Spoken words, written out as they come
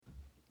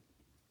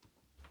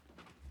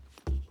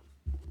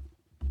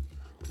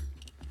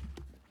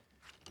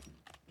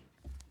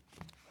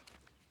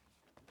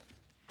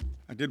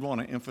I did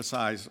want to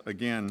emphasize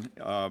again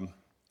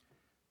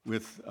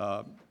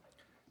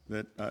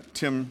that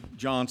Tim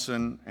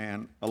Johnson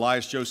and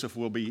Elias Joseph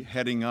will be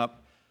heading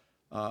up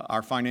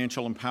our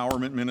financial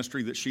empowerment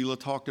ministry that Sheila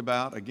talked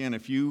about. Again,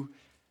 if you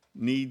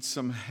need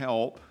some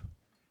help,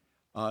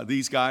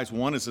 these guys,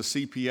 one is a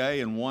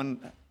CPA and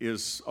one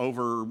is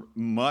over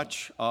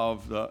much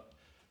of the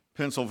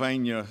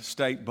Pennsylvania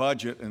state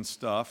budget and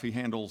stuff. He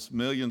handles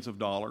millions of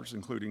dollars,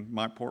 including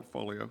my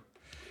portfolio.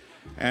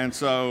 And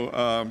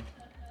so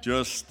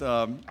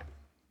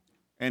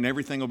and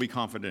everything will be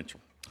confidential.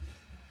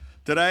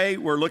 Today,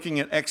 we're looking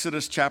at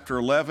Exodus chapter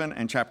 11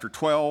 and chapter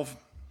 12.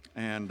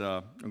 And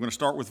I'm going to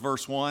start with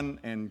verse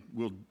 1, and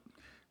we're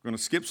going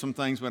to skip some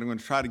things, but I'm going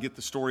to try to get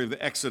the story of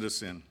the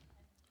Exodus in.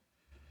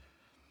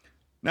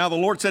 Now the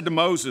Lord said to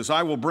Moses,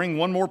 I will bring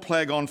one more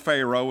plague on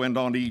Pharaoh and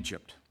on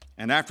Egypt.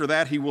 And after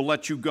that, he will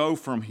let you go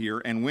from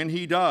here. And when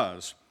he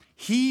does,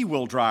 he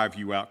will drive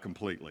you out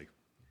completely.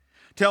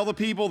 Tell the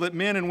people that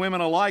men and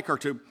women alike are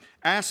to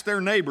ask their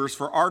neighbors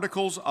for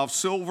articles of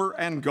silver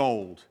and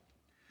gold.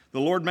 The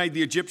Lord made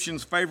the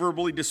Egyptians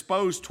favorably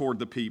disposed toward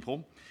the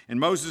people,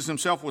 and Moses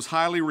himself was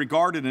highly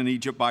regarded in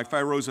Egypt by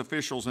Pharaoh's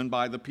officials and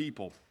by the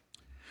people.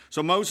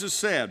 So Moses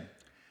said,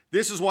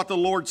 this is what the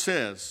Lord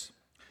says.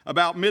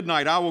 About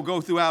midnight I will go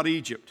throughout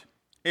Egypt.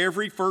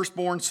 Every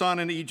firstborn son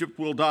in Egypt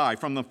will die,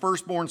 from the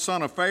firstborn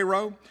son of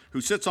Pharaoh, who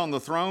sits on the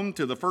throne,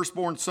 to the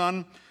firstborn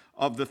son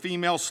of the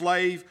female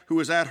slave who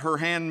is at her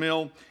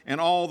handmill, and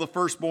all the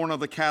firstborn of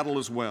the cattle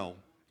as well.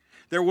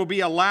 There will be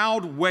a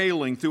loud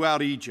wailing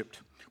throughout Egypt,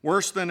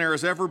 worse than there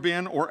has ever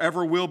been or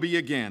ever will be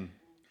again.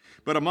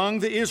 But among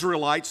the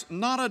Israelites,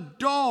 not a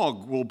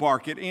dog will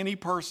bark at any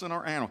person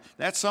or animal.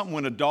 That's something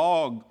when a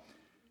dog,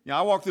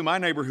 I walk through my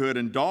neighborhood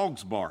and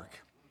dogs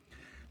bark.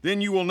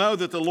 Then you will know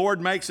that the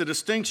Lord makes a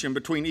distinction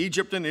between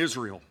Egypt and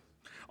Israel.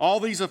 All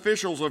these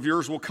officials of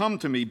yours will come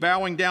to me,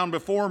 bowing down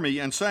before me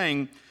and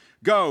saying,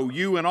 go,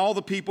 you and all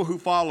the people who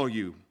follow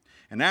you.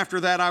 And after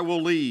that I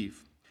will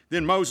leave.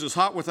 Then Moses,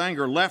 hot with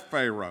anger, left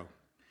Pharaoh.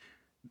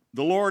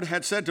 The Lord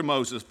had said to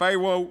Moses,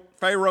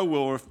 Pharaoh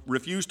will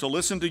refuse to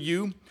listen to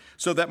you,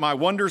 so that my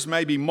wonders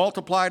may be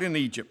multiplied in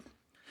Egypt.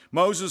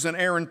 Moses and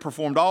Aaron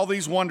performed all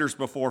these wonders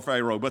before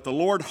Pharaoh, but the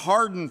Lord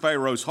hardened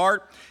Pharaoh's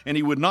heart, and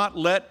he would not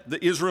let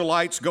the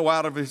Israelites go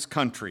out of his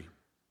country.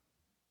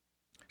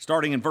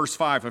 Starting in verse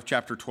 5 of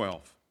chapter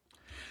 12.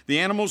 The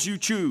animals you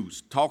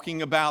choose,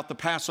 talking about the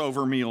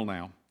Passover meal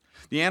now,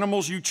 the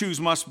animals you choose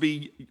must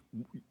be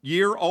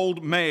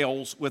year-old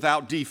males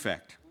without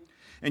defect,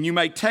 and you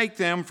may take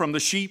them from the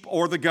sheep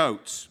or the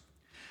goats.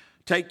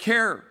 Take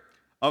care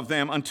of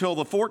them until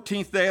the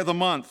 14th day of the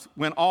month,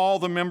 when all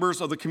the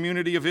members of the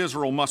community of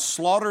Israel must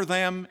slaughter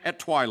them at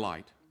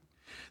twilight.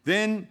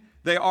 Then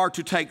they are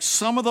to take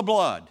some of the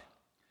blood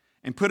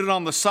and put it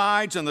on the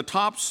sides and the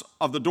tops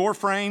of the door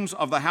frames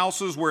of the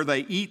houses where they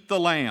eat the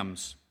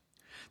lambs.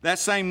 That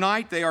same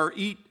night they are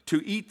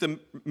to eat the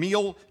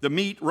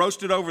meat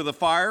roasted over the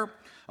fire,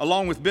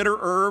 along with bitter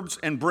herbs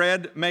and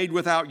bread made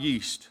without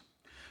yeast.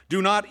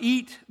 Do not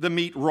eat the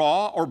meat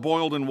raw or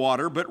boiled in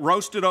water, but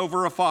roasted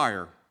over a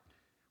fire,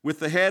 with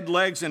the head,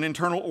 legs, and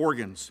internal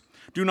organs.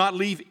 Do not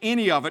leave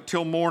any of it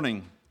till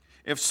morning.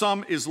 If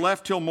some is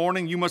left till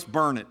morning, you must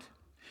burn it.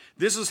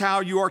 This is how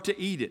you are to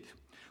eat it,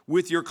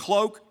 with your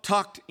cloak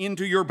tucked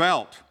into your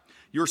belt,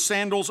 your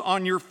sandals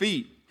on your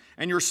feet,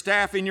 and your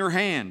staff in your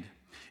hand.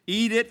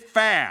 Eat it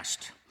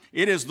fast.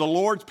 It is the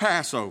Lord's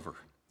Passover.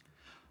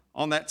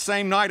 On that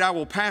same night I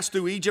will pass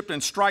through Egypt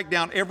and strike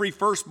down every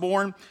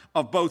firstborn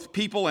of both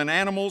people and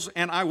animals,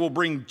 and I will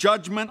bring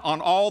judgment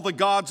on all the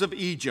gods of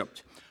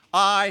Egypt.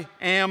 I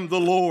am the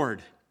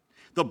Lord.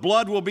 The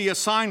blood will be a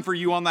sign for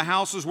you on the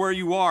houses where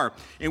you are.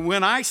 And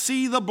when I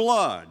see the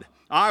blood,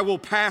 I will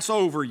pass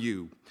over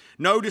you.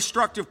 No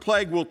destructive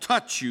plague will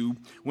touch you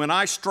when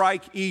I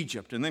strike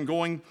Egypt. And then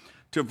going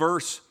to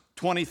verse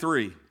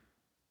 23.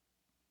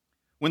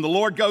 When the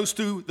Lord goes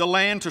through the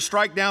land to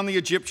strike down the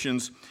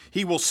Egyptians,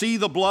 he will see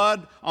the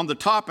blood on the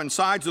top and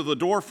sides of the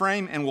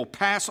doorframe and will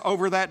pass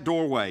over that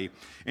doorway.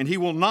 And he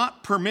will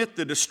not permit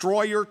the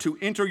destroyer to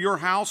enter your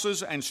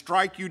houses and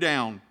strike you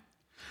down.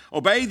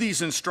 Obey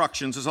these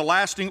instructions as a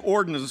lasting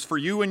ordinance for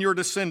you and your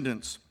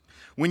descendants.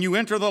 When you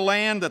enter the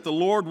land that the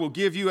Lord will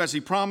give you as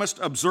he promised,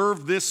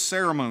 observe this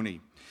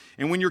ceremony.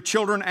 And when your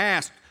children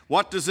ask,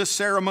 what does this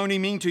ceremony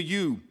mean to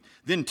you?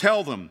 Then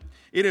tell them,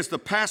 it is the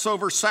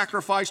Passover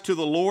sacrifice to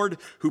the Lord,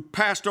 who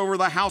passed over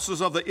the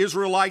houses of the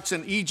Israelites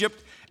in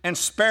Egypt and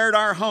spared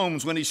our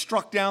homes when he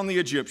struck down the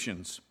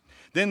Egyptians.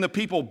 Then the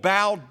people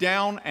bowed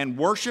down and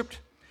worshiped.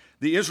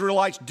 The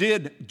Israelites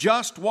did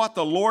just what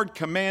the Lord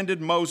commanded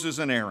Moses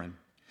and Aaron.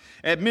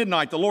 At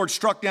midnight, the Lord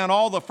struck down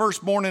all the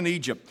firstborn in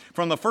Egypt,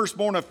 from the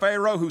firstborn of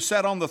Pharaoh who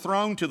sat on the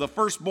throne to the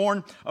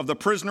firstborn of the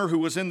prisoner who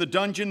was in the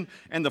dungeon,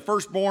 and the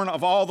firstborn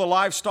of all the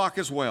livestock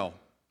as well.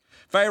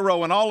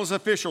 Pharaoh and all his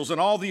officials and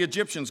all the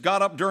Egyptians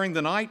got up during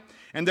the night,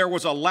 and there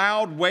was a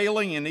loud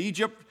wailing in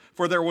Egypt,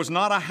 for there was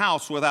not a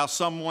house without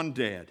someone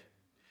dead.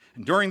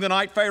 And during the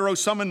night, Pharaoh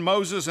summoned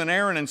Moses and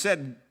Aaron and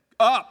said,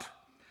 up,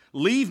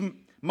 leave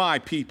my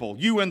people,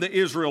 you and the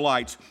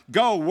Israelites.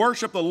 Go,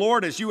 worship the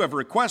Lord as you have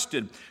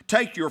requested.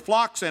 Take your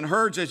flocks and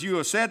herds as you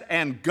have said,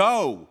 and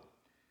go.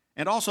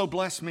 And also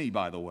bless me,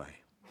 by the way.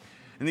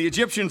 And the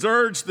Egyptians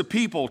urged the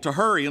people to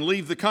hurry and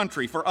leave the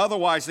country, for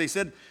otherwise, they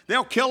said,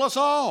 they'll kill us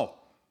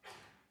all.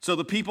 So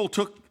the people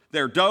took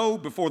their dough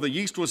before the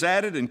yeast was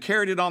added and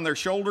carried it on their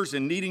shoulders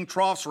in kneading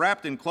troughs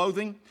wrapped in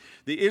clothing.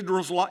 The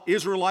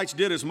Israelites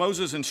did as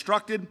Moses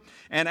instructed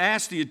and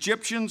asked the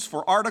Egyptians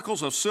for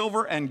articles of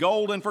silver and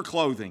gold and for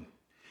clothing.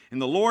 And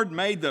the Lord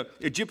made the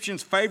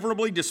Egyptians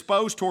favorably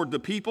disposed toward the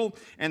people,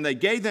 and they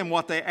gave them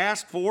what they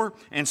asked for,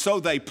 and so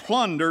they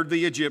plundered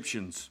the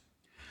Egyptians.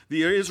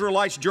 The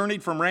Israelites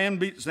journeyed from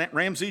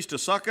Ramses to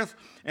Succoth,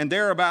 and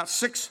there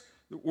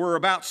were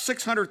about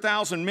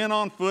 600,000 men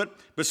on foot,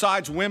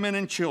 besides women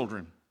and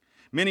children.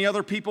 Many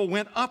other people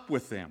went up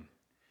with them,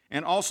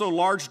 and also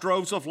large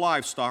droves of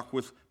livestock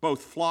with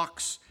both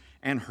flocks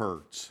and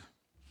herds.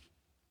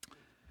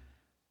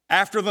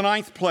 After the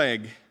 9th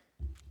plague,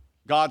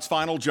 God's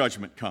final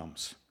judgment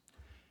comes.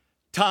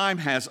 Time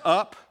has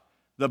up,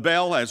 the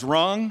bell has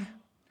rung.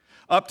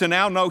 Up to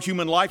now, no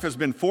human life has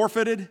been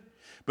forfeited,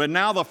 but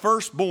now the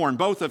firstborn,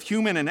 both of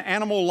human and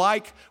animal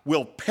like,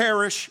 will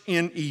perish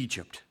in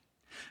Egypt.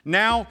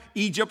 Now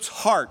Egypt's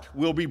heart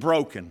will be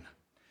broken.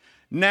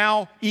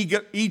 Now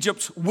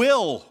Egypt's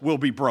will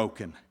be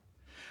broken.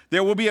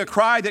 There will be a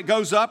cry that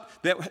goes up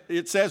that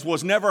it says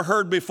was never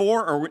heard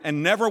before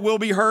and never will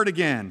be heard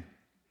again.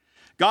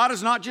 God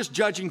is not just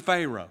judging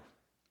Pharaoh.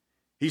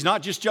 He's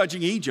not just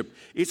judging Egypt.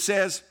 It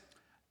says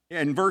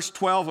in verse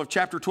 12 of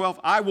chapter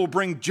 12, I will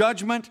bring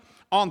judgment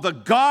on the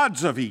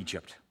gods of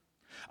Egypt.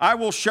 I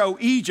will show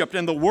Egypt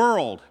and the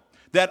world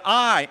that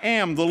I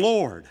am the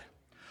Lord.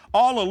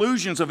 All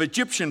illusions of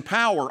Egyptian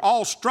power,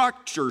 all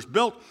structures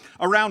built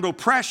around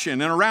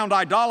oppression and around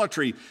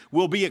idolatry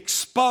will be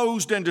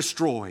exposed and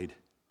destroyed.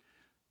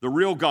 The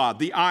real God,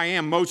 the I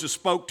am Moses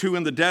spoke to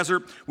in the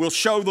desert, will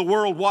show the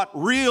world what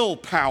real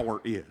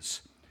power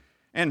is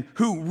and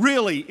who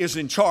really is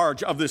in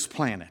charge of this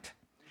planet.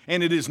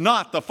 And it is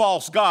not the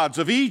false gods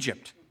of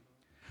Egypt.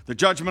 The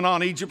judgment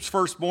on Egypt's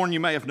firstborn,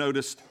 you may have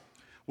noticed,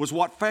 was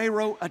what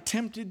Pharaoh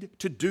attempted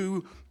to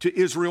do to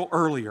Israel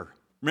earlier.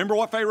 Remember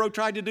what Pharaoh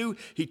tried to do?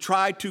 He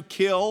tried to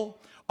kill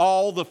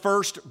all the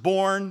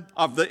firstborn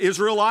of the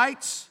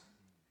Israelites.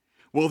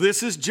 Well,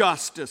 this is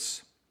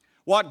justice.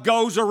 What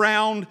goes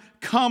around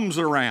comes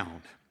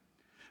around.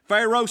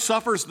 Pharaoh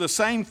suffers the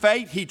same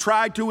fate he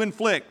tried to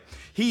inflict.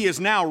 He is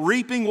now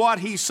reaping what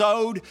he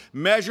sowed,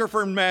 measure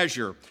for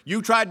measure.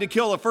 You tried to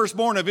kill the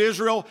firstborn of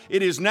Israel.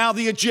 It is now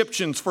the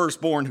Egyptians'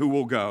 firstborn who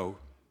will go.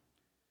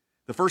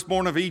 The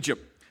firstborn of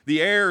Egypt,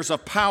 the heirs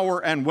of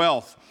power and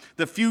wealth,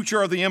 the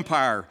future of the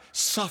empire,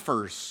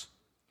 suffers.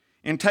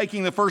 In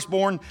taking the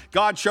firstborn,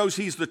 God shows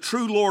he's the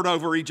true Lord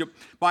over Egypt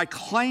by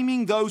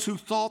claiming those who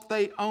thought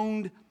they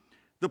owned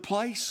the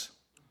place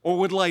or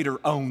would later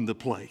own the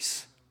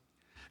place.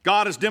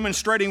 God is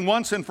demonstrating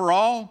once and for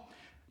all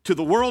to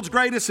the world's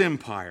greatest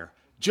empire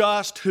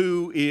just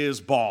who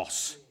is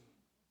boss.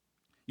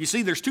 You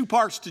see, there's two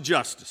parts to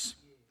justice.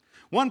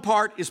 One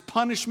part is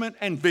punishment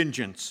and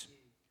vengeance.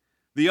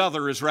 The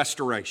other is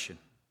restoration.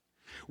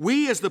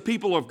 We as the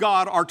people of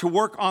God are to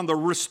work on the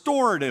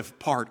restorative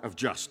part of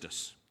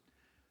justice.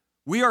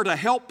 We are to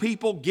help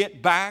people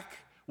get back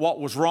what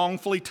was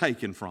wrongfully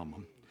taken from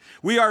them.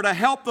 We are to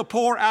help the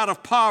poor out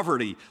of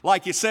poverty,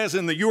 like it says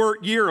in the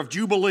year of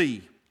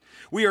Jubilee.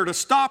 We are to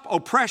stop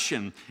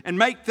oppression and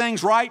make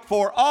things right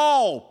for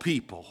all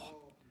people.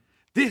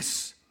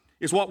 This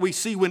is what we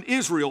see when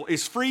Israel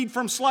is freed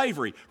from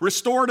slavery,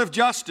 restorative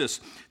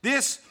justice.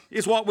 This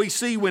is what we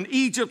see when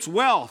Egypt's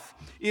wealth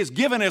is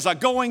given as a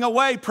going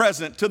away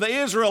present to the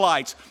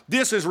Israelites.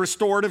 This is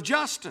restorative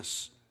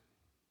justice.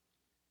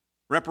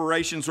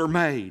 Reparations are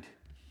made,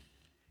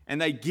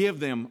 and they give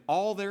them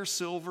all their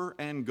silver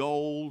and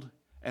gold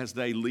as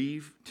they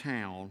leave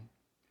town.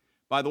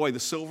 By the way, the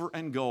silver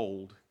and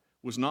gold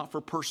was not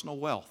for personal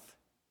wealth.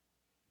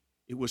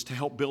 It was to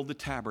help build the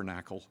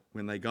tabernacle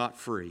when they got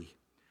free.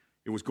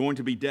 It was going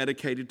to be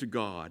dedicated to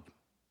God.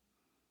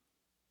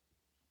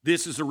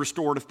 This is a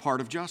restorative part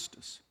of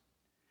justice.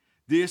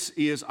 This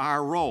is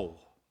our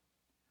role.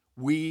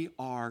 We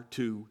are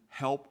to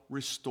help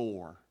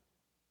restore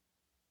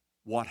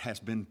what has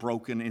been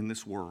broken in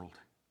this world.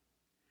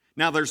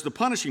 Now, there's the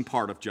punishing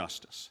part of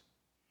justice.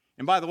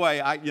 And by the way,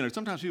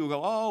 sometimes people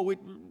go,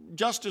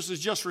 justice is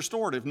just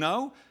restorative.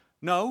 No,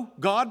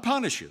 God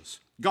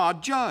punishes.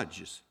 God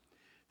judges.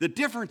 The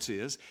difference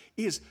is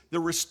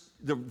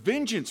the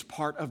vengeance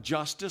part of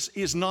justice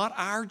is not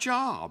our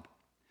job.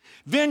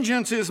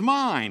 Vengeance is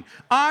mine.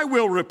 I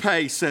will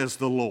repay, says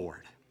the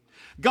Lord.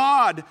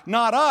 God,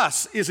 not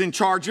us, is in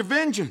charge of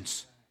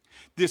vengeance.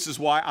 This is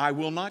why I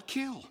will not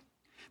kill.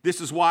 This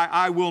is why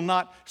I will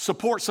not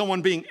support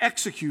someone being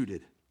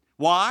executed.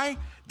 Why?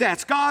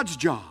 That's God's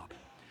job.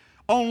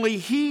 Only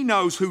He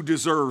knows who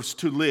deserves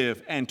to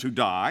live and to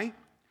die.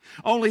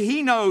 Only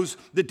He knows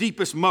the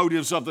deepest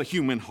motives of the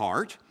human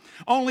heart.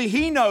 Only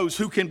He knows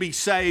who can be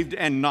saved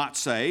and not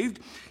saved.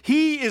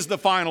 He is the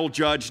final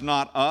judge,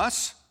 not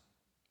us.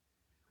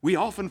 we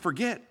often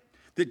forget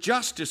that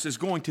justice is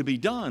going to be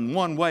done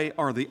one way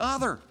or the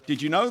other.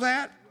 Did you know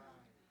that?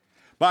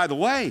 By the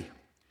way,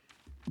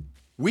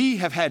 we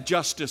have had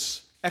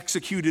justice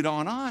executed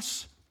on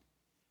us.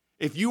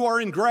 If you are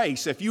in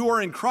grace, if you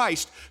are in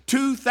Christ,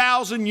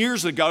 2,000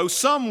 years ago,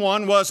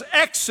 someone was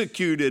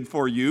executed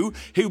for you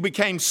who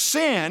became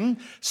sin.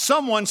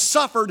 Someone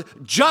suffered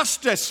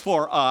justice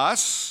for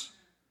us.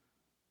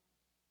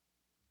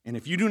 And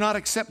if you do not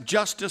accept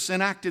justice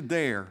enacted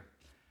there,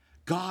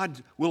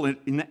 God will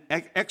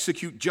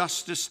execute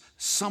justice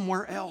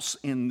somewhere else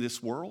in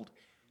this world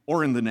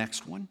or in the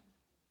next one.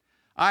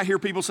 I hear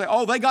people say,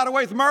 oh, they got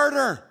away with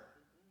murder.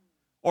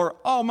 Or,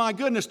 oh my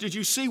goodness, did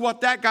you see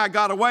what that guy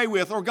got away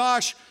with? Or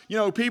gosh,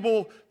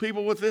 people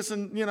with this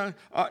and,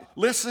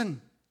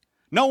 listen,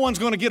 no one's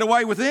going to get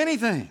away with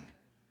anything.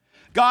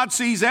 God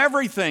sees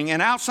everything,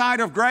 and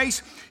outside of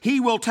grace, He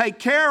will take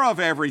care of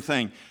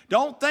everything.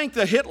 Don't think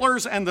the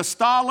Hitlers and the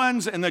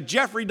Stalins and the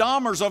Jeffrey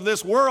Dahmers of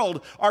this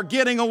world are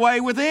getting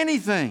away with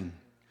anything.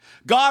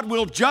 God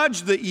will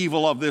judge the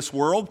evil of this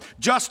world.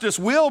 Justice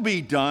will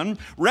be done.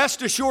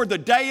 Rest assured, the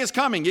day is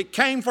coming. It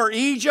came for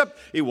Egypt.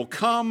 It will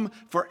come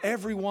for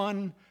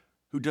everyone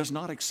who does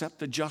not accept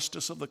the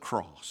justice of the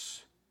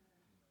cross.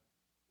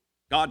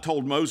 God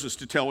told Moses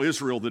to tell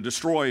Israel the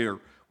destroyer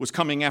was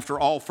coming after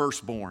all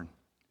firstborn.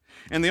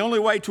 And the only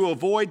way to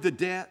avoid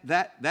that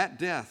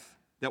death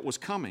that was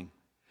coming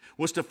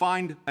was to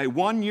find a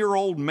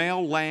 1-year-old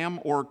male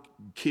lamb or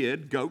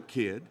goat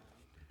kid,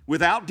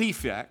 without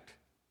defect,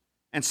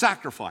 and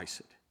sacrifice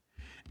it.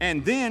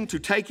 And then to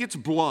take its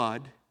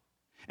blood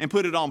and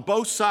put it on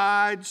both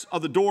sides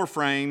of the door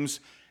frames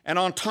and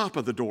on top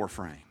of the door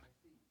frame.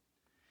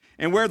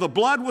 And where the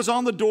blood was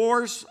on the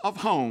doors of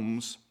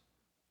homes,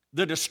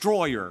 the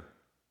destroyer,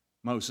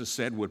 Moses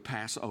said, would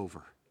pass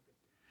over.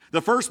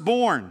 The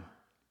firstborn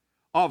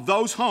of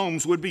those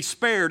homes would be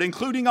spared,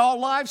 including all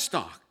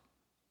livestock.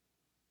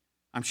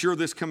 I'm sure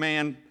this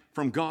command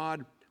from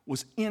God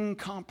was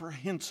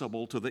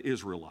incomprehensible to the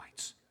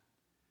Israelites.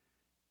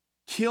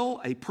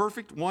 Kill a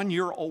perfect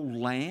 1-year-old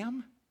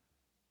lamb?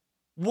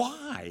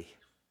 Why?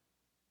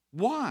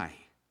 Why?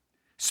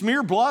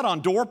 Smear blood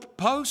on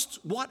doorposts?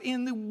 What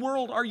in the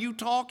world are you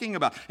talking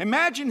about?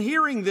 Imagine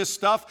hearing this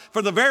stuff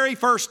for the very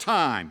first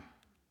time.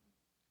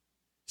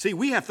 See,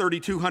 we have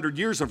 3,200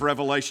 years of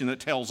revelation that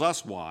tells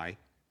us why.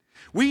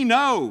 We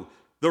know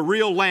the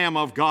real Lamb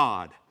of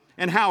God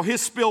and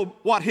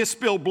what His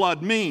spilled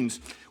blood means.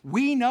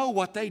 We know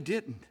what they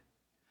didn't.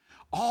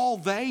 All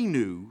they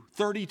knew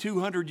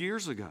 3,200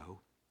 years ago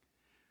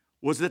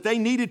was that they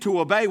needed to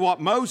obey what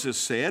Moses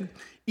said,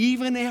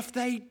 even if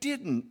they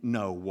didn't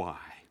know why.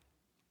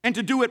 And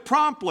to do it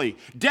promptly.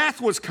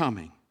 Death was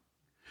coming.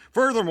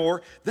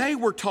 Furthermore, they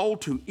were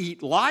told to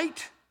eat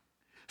light,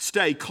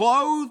 stay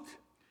clothed,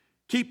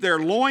 keep their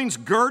loins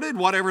girded,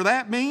 whatever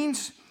that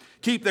means,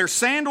 keep their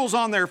sandals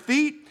on their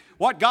feet.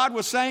 What God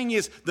was saying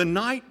is the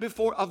night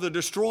before of the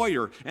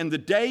destroyer and the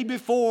day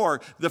before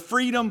the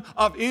freedom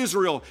of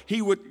Israel,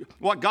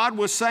 what God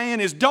was saying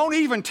is don't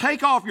even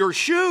take off your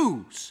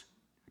shoes.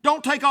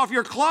 Don't take off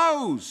your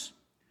clothes.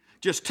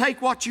 Just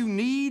take what you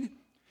need.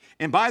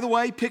 And by the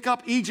way, pick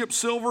up Egypt's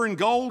silver and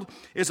gold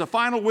as a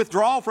final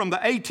withdrawal from the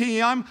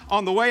ATM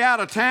on the way out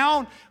of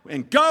town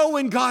and go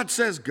when God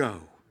says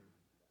go.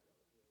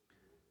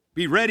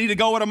 Be ready to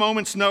go at a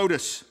moment's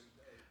notice.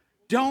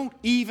 Don't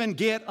even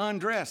get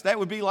undressed. That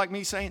would be like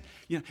me saying,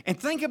 and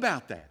think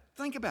about that.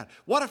 Think about it.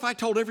 What if I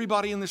told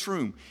everybody in this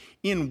room,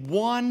 in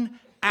 1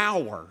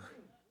 hour,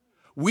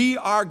 we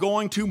are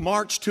going to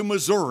march to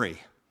Missouri.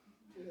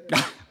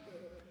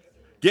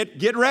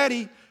 Get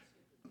ready.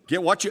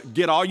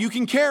 Get all you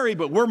can carry,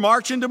 but we're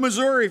marching to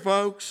Missouri,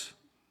 folks.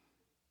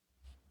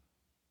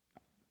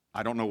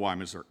 I don't know why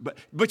Missouri,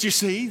 but you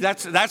see,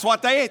 that's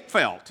what they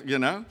felt,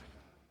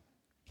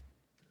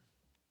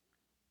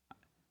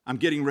 I'm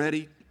getting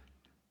ready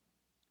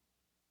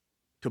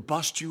to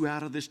bust you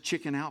out of this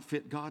chicken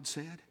outfit, God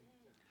said.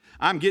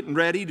 I'm getting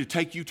ready to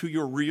take you to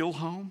your real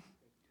home.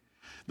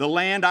 The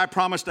land I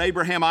promised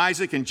Abraham,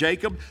 Isaac, and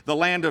Jacob, the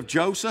land of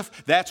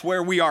Joseph, that's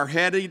where we are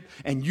headed,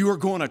 and you're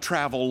going to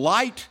travel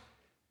light.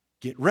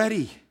 Get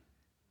ready.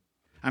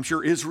 I'm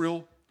sure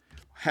Israel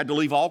had to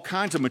leave all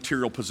kinds of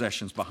material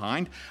possessions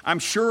behind. I'm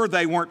sure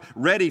they weren't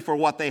ready for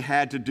what they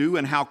had to do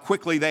and how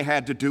quickly they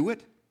had to do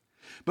it.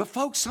 But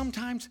folks,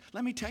 sometimes,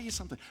 let me tell you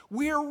something,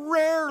 we're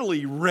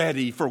rarely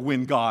ready for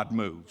when God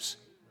moves.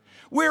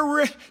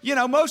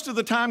 Most of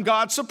the time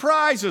God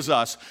surprises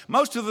us.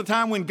 Most of the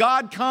time when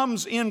God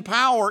comes in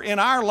power in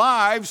our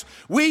lives,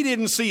 we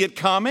didn't see it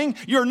coming.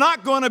 You're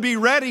not going to be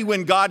ready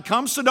when God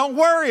comes, so don't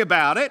worry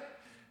about it.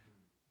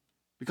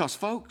 Because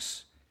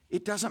folks,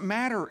 it doesn't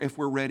matter if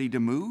we're ready to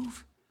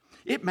move.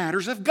 It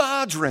matters if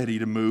God's ready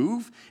to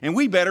move, and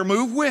we better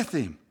move with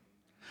Him.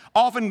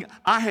 Often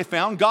I have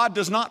found God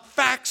does not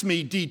fax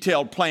me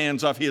detailed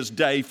plans of His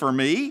day for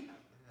me.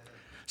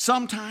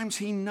 Sometimes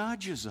He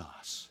nudges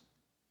us,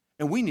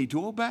 and we need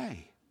to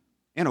obey,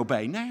 and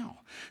obey now.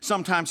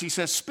 Sometimes He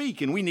says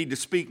speak, and we need to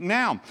speak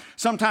now.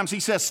 Sometimes He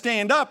says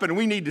stand up, and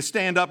we need to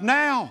stand up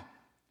now.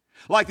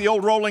 Like the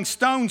old Rolling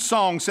Stones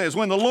song says,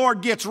 when the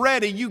Lord gets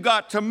ready, you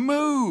got to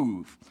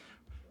move.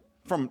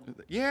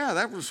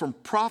 That was from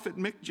Prophet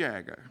Mick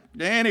Jagger.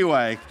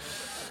 Anyway,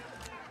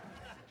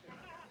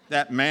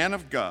 that man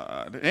of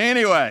God.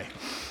 Anyway,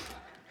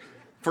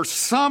 for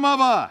some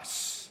of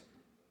us,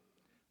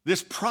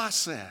 this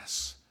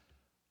process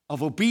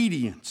of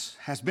obedience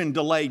has been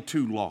delayed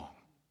too long.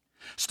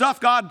 Stuff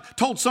God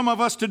told some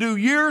of us to do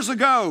years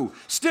ago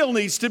still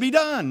needs to be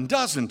done,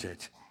 doesn't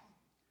it?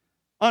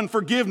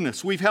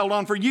 Unforgiveness we've held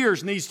on for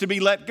years needs to be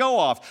let go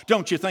of.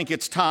 Don't you think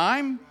it's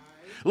time?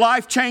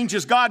 Life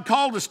changes God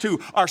called us to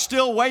are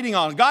still waiting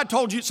on. God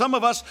told you, some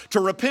of us,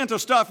 to repent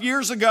of stuff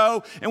years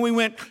ago, and we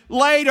went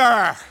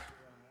later.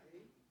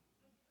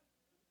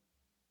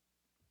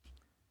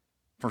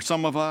 For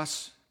some of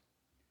us,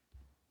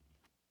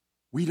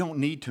 we don't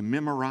need to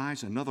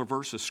memorize another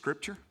verse of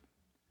Scripture.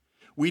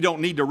 We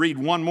don't need to read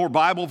one more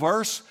Bible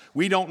verse.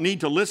 We don't need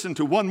to listen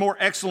to one more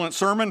excellent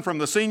sermon from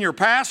the senior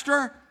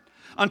pastor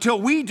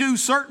until we do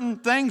certain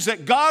things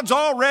that God's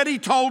already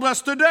told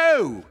us to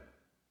do.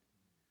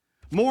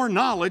 More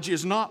knowledge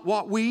is not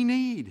what we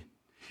need.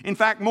 In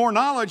fact, more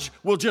knowledge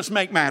will just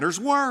make matters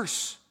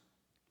worse.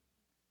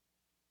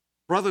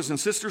 Brothers and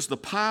sisters, the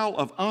pile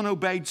of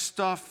unobeyed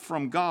stuff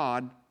from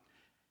God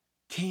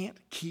can't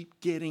keep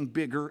getting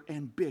bigger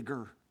and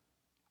bigger.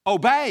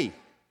 Obey.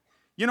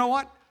 You know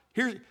what?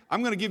 Here,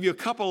 I'm going to give you a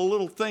couple of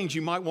little things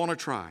you might want to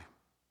try.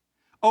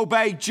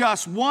 Obey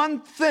just one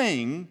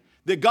thing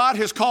that God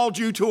has called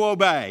you to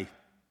obey.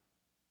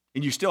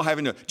 And you still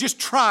haven't done it. Just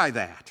try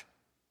that.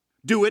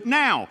 Do it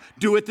now.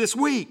 Do it this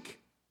week.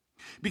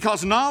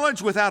 Because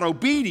knowledge without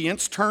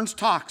obedience turns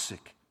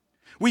toxic.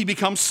 We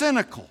become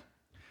cynical.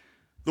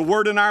 The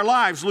word in our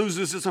lives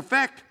loses its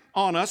effect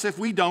on us if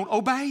we don't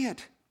obey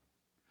it.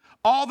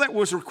 All that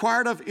was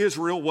required of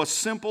Israel was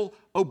simple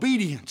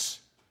obedience.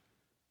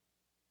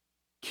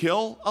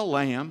 Kill a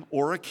lamb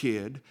or a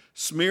kid,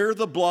 smear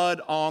the blood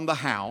on the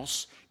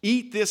house,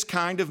 eat this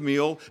kind of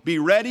meal, be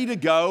ready to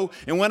go,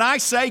 and when I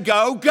say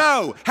go,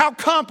 go. How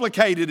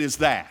complicated is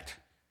that?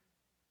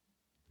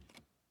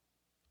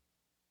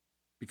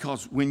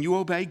 Because when you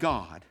obey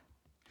God,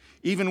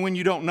 even when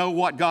you don't know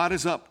what God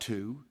is up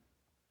to,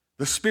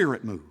 the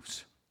Spirit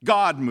moves.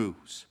 God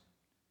moves.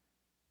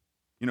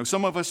 You know,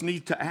 some of us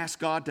need to ask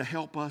God to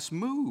help us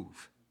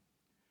move.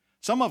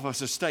 Some of us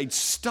have stayed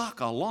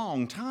stuck a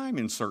long time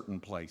in certain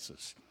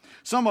places.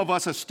 Some of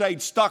us have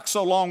stayed stuck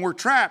so long we're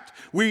trapped.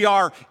 We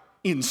are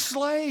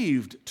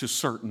enslaved to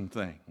certain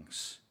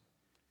things.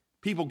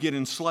 People get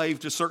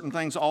enslaved to certain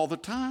things all the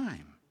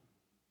time.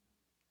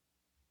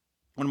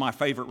 One of my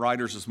favorite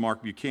writers is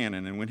Mark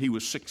Buchanan, and when he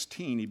was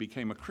 16, he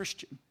became a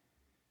Christian.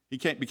 He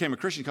became a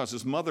Christian because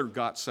his mother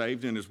got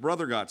saved and his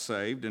brother got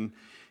saved, and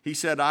he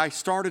said, I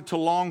started to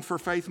long for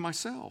faith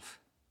myself.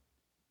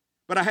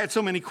 But I had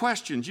so many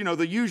questions, you know,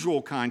 the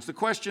usual kinds, the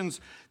questions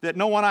that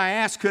no one I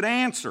asked could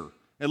answer,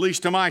 at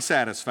least to my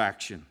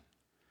satisfaction.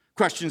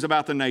 Questions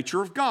about the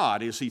nature of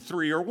God. Is he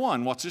three or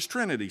one? What's his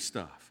Trinity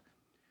stuff?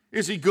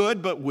 Is he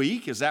good but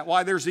weak? Is that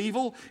why there's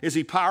evil? Is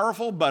he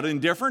powerful but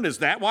indifferent? Is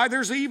that why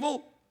there's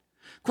evil?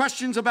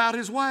 Questions about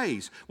his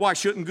ways. Why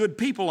shouldn't good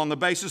people on the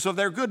basis of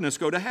their goodness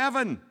go to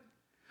heaven?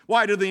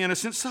 Why do the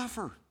innocent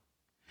suffer?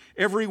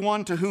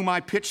 Everyone to whom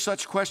I pitched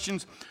such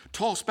questions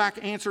tossed back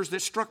answers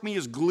that struck me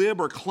as glib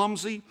or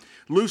clumsy,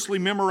 loosely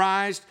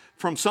memorized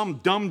from some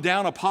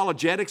dumbed-down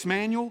apologetics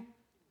manual.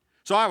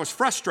 So I was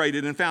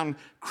frustrated and found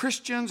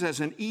Christians as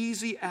an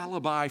easy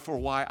alibi for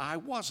why I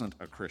wasn't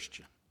a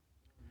Christian.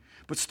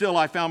 But still,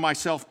 I found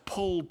myself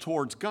pulled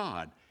towards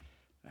God.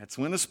 That's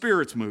when the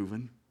Spirit's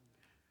moving.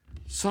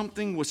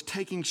 Something was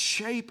taking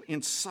shape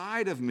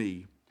inside of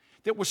me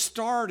that was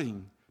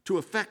starting to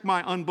affect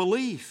my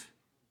unbelief.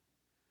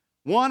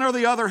 One or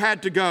the other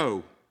had to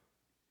go.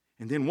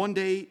 And then one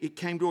day it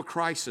came to a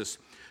crisis.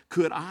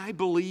 Could I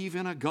believe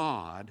in a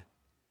God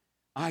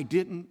I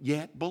didn't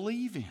yet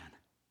believe in?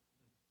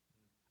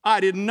 I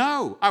didn't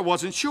know. I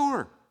wasn't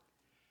sure.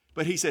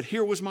 But he said,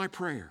 here was my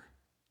prayer.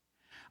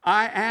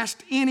 I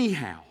asked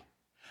anyhow.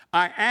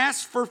 I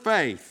asked for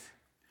faith.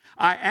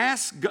 I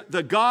asked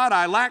the God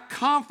I lack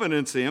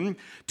confidence in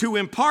to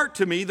impart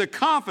to me the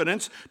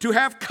confidence to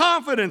have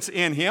confidence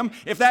in him,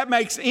 if that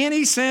makes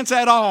any sense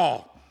at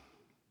all.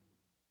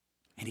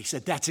 And he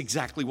said, that's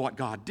exactly what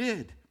God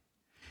did.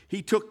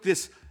 He took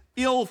this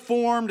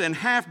ill-formed and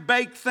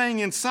half-baked thing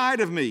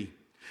inside of me,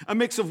 a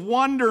mix of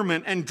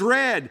wonderment and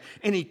dread,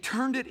 and he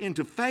turned it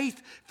into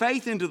faith,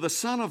 faith into the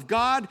Son of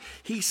God.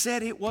 He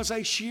said it was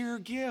a sheer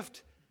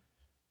gift.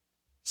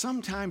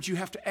 Sometimes you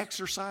have to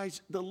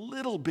exercise the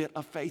little bit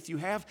of faith you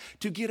have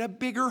to get a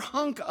bigger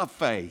hunk of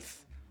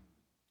faith.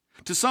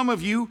 To some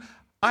of you,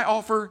 I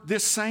offer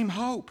this same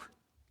hope.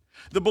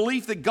 The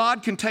belief that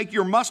God can take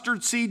your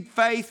mustard seed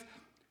faith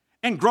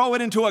and grow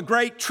it into a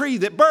great tree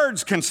that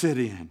birds can sit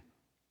in.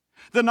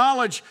 The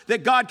knowledge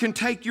that God can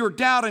take your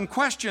doubt and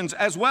questions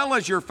as well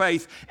as your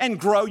faith and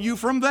grow you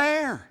from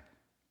there.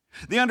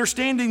 The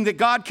understanding that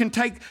God can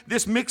take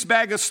this mixed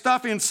bag of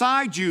stuff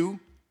inside you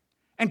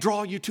and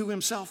draw you to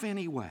himself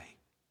anyway.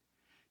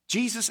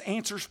 Jesus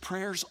answers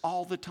prayers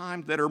all the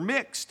time that are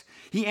mixed.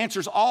 He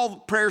answers all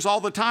prayers all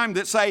the time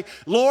that say,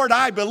 Lord,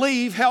 I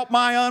believe, help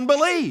my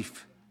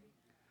unbelief.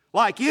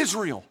 Like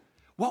Israel,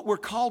 what we're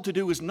called to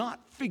do is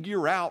not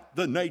figure out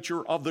the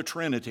nature of the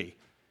Trinity.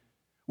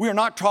 We are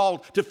not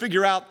called to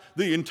figure out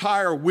the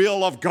entire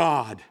will of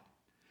God.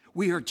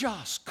 We are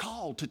just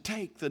called to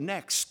take the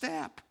next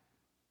step,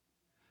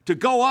 to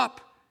go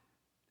up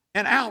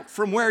and out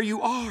from where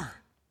you are,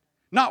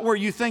 not where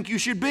you think you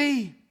should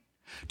be,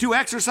 to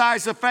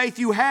exercise the faith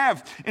you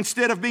have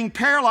instead of being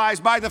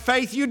paralyzed by the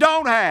faith you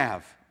don't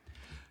have.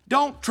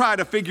 Don't try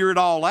to figure it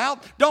all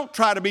out. Don't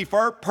try to be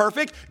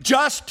perfect.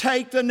 Just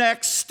take the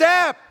next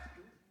step.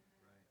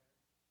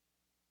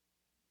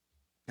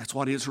 That's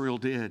what Israel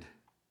did.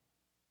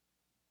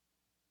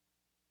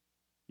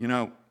 You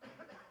know,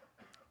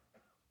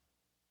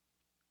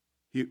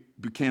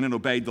 Buchanan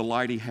obeyed the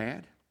light he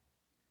had,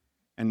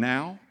 and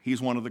now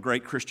he's one of the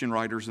great Christian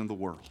writers in the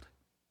world.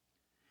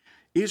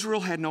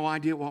 Israel had no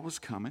idea what was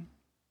coming.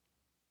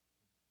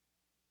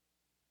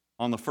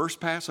 On the first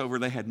Passover,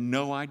 they had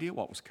no idea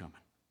what was coming.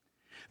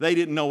 They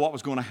didn't know what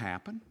was going to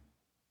happen.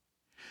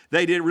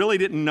 They really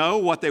didn't know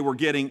what they were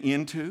getting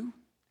into.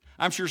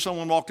 I'm sure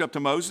someone walked up to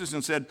Moses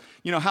and said,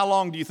 you know, how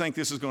long do you think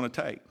this is going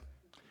to take?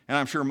 And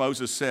I'm sure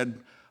Moses said,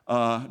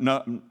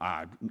 no,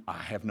 I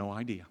have no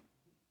idea.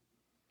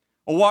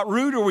 Well, what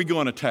route are we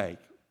going to take?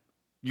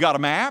 You got a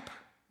map?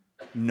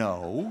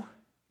 No.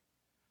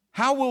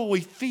 How will we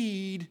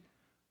feed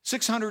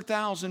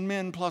 600,000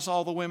 men plus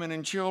all the women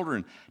and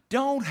children?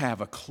 Don't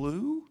have a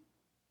clue.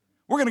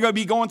 We're going to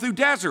be going through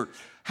desert.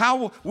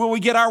 How will we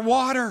get our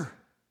water?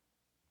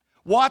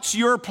 What's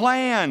your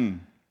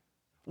plan?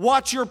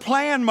 What's your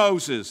plan,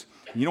 Moses?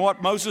 You know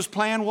what Moses'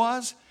 plan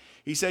was?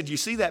 He said, you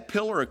see that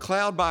pillar of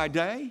cloud by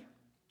day?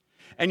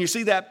 And you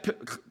see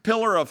that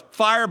pillar of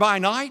fire by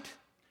night?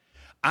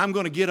 I'm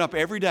going to get up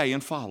every day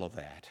and follow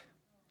that.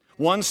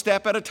 One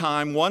step at a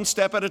time, one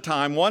step at a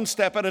time, one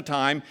step at a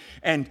time,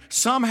 and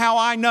somehow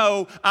I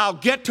know I'll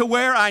get to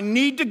where I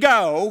need to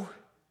go.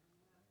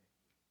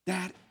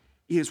 That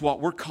is what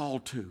we're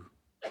called to.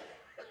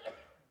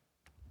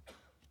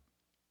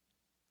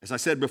 As I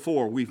said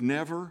before,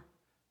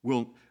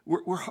 we're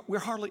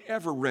hardly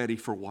ever ready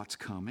for what's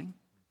coming.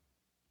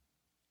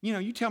 You know,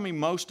 you tell me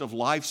most of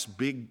life's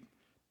big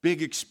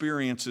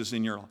experiences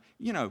in your life,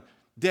 you know,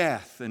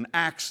 death and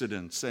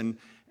accidents and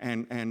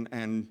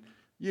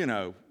you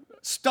know,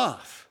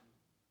 stuff.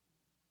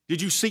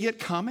 Did you see it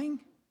coming?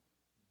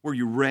 Were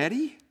you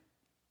ready?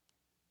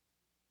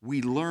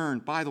 We learn,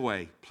 by the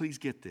way, please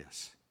get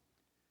this.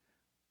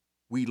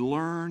 We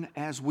learn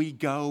as we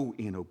go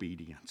in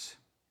obedience.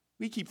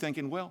 We keep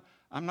thinking, well,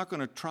 I'm not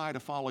going to try to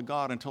follow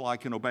God until I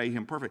can obey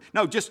Him perfectly.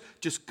 No, just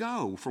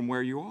go from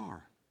where you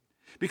are.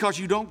 Because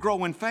you don't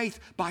grow in faith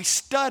by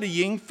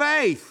studying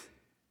faith,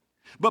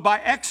 but by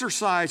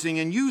exercising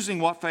and using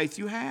what faith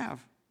you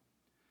have.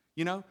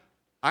 You know,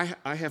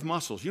 I have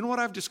muscles. You know what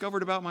I've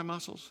discovered about my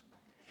muscles?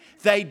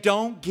 They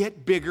don't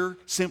get bigger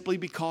simply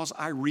because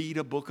I read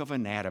a book of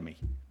anatomy.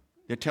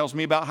 It tells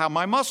me about how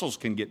my muscles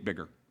can get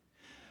bigger.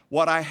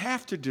 What I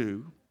have to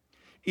do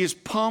is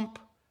pump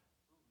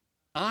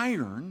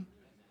iron.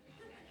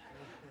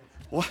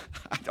 Well,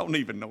 I don't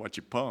even know what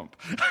you pump.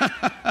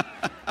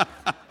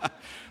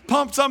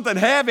 Pump something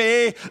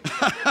heavy.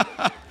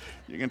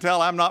 You can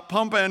tell I'm not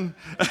pumping.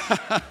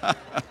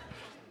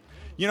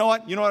 You know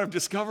what? You know what I've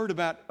discovered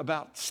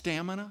about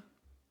stamina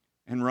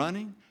and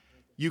running?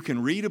 You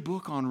can read a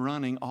book on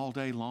running all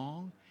day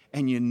long,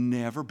 and you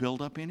never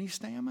build up any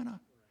stamina.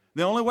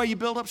 The only way you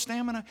build up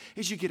stamina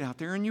is you get out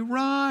there and you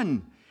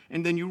run,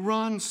 and then you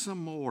run some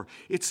more.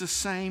 It's the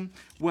same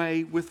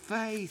way with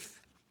faith.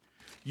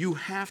 You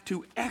have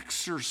to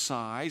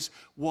exercise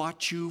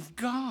what you've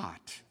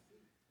got.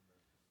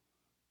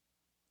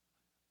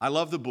 I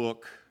love the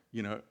book,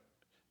 you know,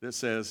 that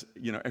says,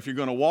 you know, if you're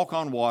going to walk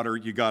on water,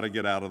 you got to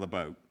get out of the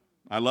boat.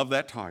 I love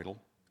that title.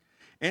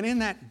 And in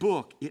that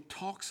book, it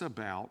talks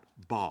about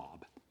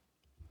Bob.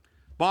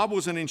 Bob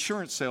was an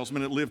insurance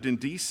salesman that lived in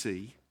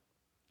D.C.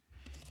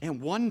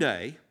 And one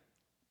day,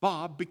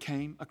 Bob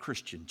became a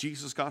Christian.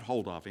 Jesus got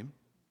hold of him.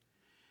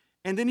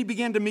 And then he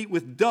began to meet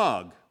with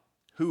Doug,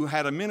 who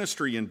had a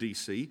ministry in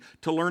D.C.,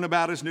 to learn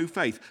about his new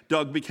faith.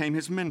 Doug became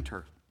his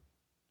mentor.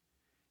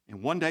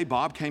 And one day,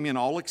 Bob came in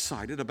all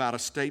excited about a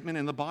statement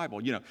in the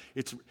Bible. You know,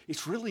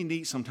 it's really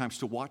neat sometimes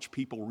to watch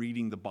people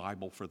reading the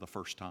Bible for the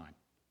first time.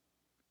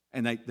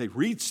 And they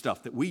read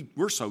stuff that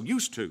we're so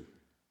used to.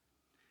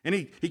 And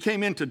he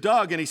came in to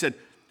Doug and he said,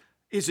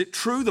 is it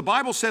true? The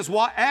Bible says,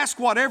 ask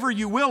whatever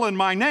you will in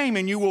my name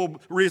and you will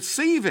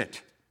receive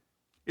it.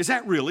 Is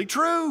that really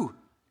true?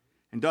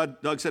 And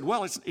Doug said,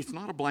 well, it's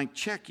not a blank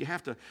check. You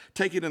have to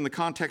take it in the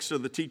context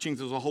of the teachings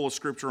as a whole of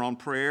Scripture on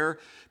prayer.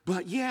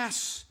 But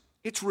yes,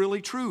 it's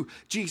really true.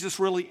 Jesus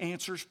really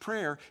answers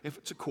prayer if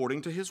it's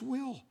according to His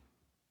will.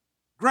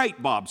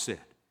 Great, Bob said.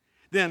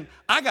 Then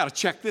I got to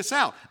check this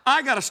out.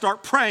 I got to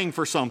start praying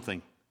for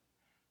something.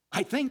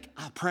 I think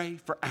I'll pray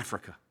for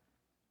Africa.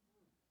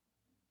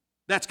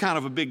 That's kind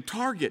of a big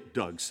target,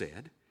 Doug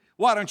said.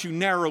 Why don't you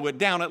narrow it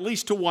down at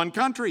least to one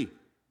country?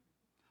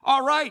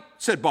 All right,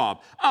 said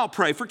Bob, I'll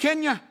pray for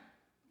Kenya.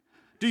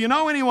 Do you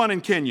know anyone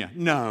in Kenya?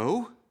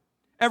 No.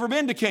 Ever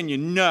been to Kenya?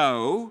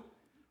 No.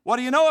 What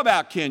do you know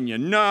about Kenya?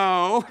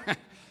 No.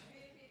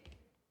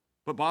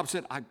 But Bob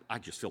said, I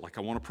just feel like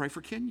I want to pray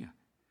for Kenya.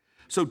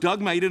 So Doug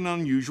made an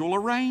unusual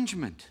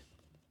arrangement.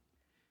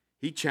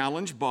 He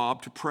challenged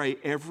Bob to pray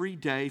every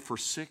day for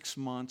 6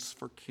 months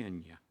for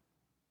Kenya.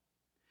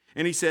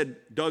 And he said,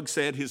 Doug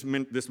said,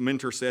 this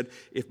mentor said,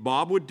 if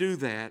Bob would do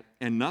that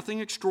and nothing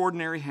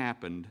extraordinary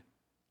happened,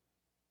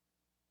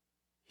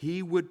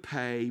 he would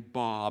pay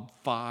Bob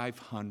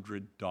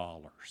 $500.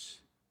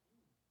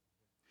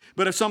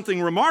 But if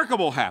something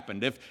remarkable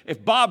happened,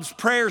 if Bob's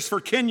prayers for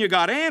Kenya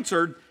got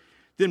answered,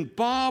 then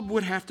Bob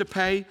would have to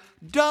pay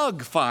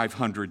Doug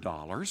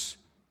 $500.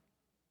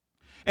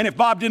 And if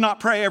Bob did not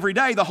pray every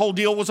day, the whole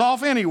deal was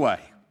off anyway.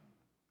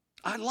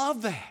 I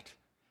love that.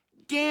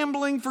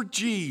 Gambling for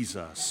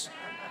Jesus.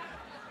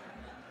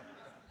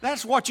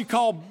 That's what you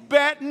call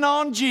betting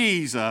on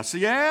Jesus,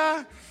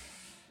 yeah?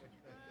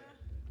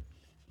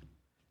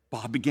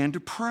 Bob began to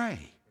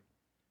pray.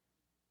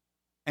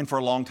 And for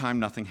a long time,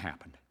 nothing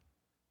happened.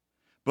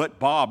 But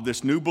Bob,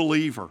 this new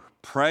believer,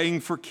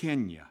 praying for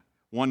Kenya,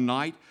 one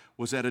night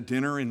was at a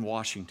dinner in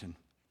Washington.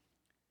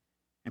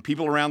 And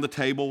people around the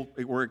table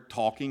were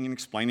talking and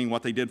explaining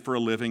what they did for a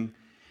living.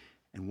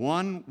 And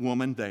one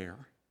woman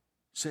there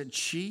said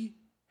she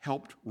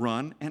helped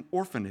run an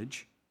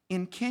orphanage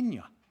in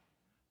Kenya.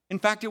 In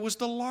fact, it was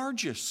the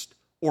largest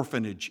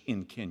orphanage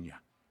in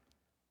Kenya.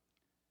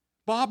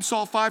 Bob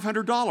saw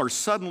 $500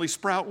 suddenly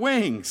sprout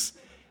wings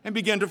and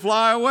begin to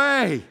fly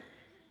away.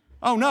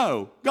 Oh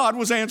no, God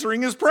was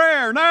answering his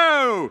prayer,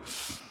 no!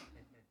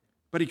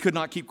 But he could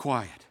not keep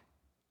quiet.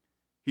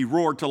 He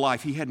roared to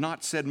life. He had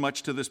not said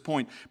much to this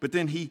point, but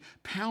then he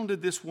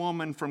pounded this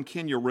woman from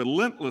Kenya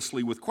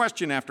relentlessly with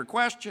question after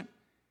question.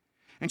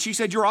 And she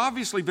said, you're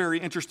obviously very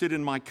interested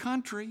in my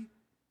country.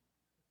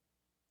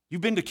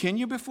 You've been to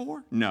Kenya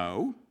before?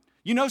 No.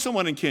 You know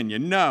someone in Kenya?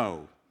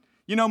 No.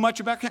 You know much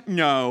about Kenya?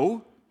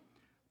 No.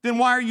 Then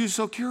why are you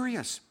so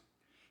curious?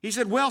 He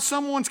said, well,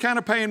 someone's kind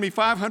of paying me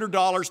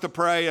 $500 to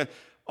pray.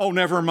 Oh,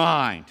 never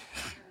mind.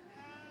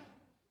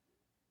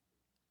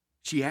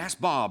 She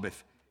asked Bob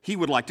if he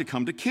would like to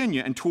come to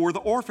Kenya and tour the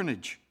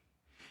orphanage.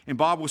 And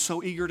Bob was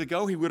so eager to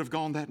go, he would have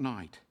gone that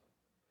night.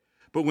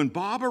 But when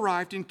Bob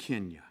arrived in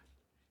Kenya,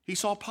 he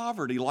saw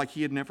poverty like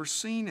he had never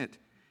seen it,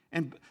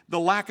 and the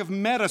lack of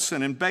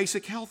medicine and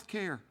basic health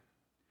care.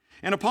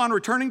 And upon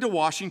returning to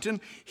Washington,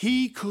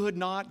 he could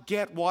not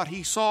get what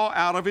he saw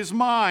out of his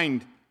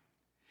mind.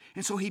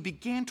 And so he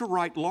began to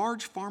write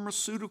large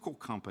pharmaceutical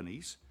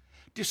companies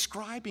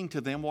describing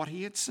to them what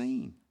he had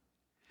seen.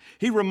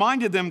 He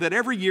reminded them that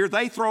every year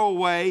they throw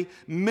away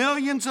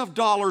millions of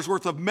dollars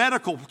worth of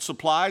medical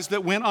supplies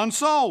that went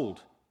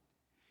unsold.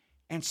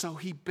 And so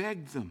he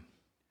begged them,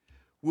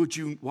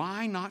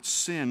 why not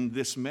send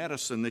this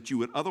medicine that you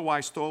would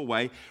otherwise throw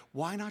away,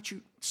 why not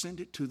you send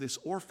it to this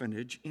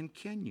orphanage in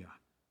Kenya?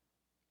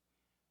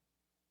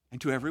 And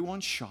to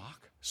everyone's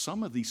shock,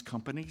 some of these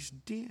companies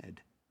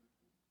did.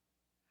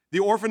 The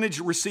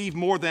orphanage received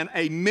more than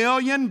 $1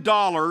 million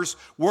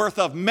worth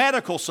of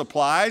medical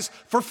supplies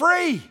for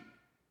free.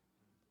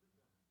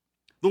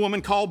 The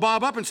woman called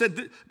Bob up and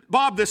said,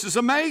 Bob, this is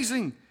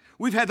amazing.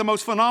 We've had the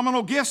most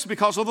phenomenal gifts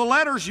because of the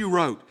letters you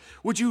wrote.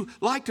 Would you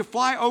like to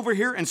fly over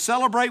here and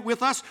celebrate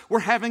with us? We're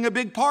having a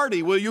big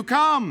party. Will you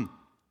come?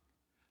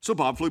 So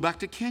Bob flew back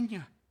to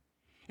Kenya.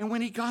 And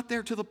when he got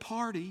there to the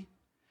party,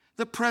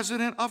 the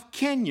president of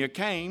Kenya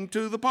came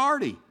to the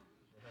party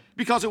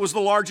because it was the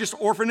largest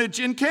orphanage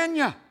in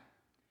Kenya.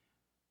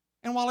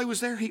 And while he was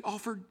there, he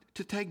offered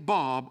to take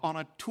Bob on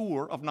a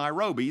tour of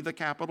Nairobi, the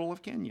capital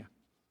of Kenya.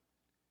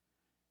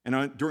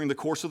 And during the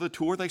course of the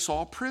tour, they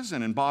saw a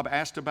prison, and Bob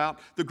asked about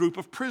the group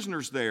of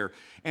prisoners there.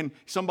 And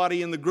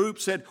somebody in the group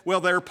said,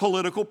 well, they're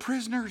political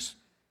prisoners.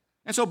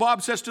 And so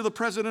Bob says to the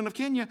president of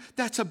Kenya,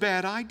 that's a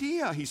bad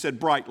idea, he said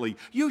brightly.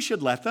 You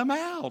should let them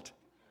out.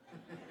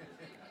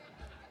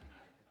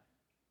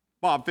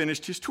 Bob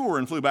finished his tour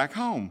and flew back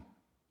home.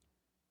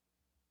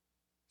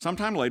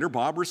 Sometime later,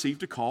 Bob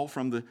received a call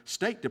from the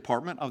State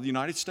Department of the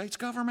United States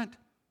government.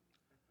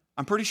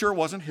 I'm pretty sure it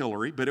wasn't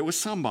Hillary, but it was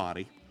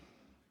somebody.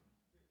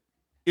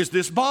 Is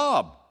this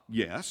Bob?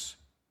 Yes.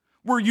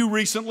 Were you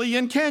recently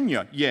in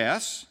Kenya?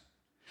 Yes.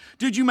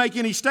 Did you make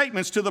any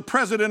statements to the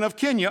president of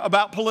Kenya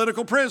about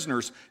political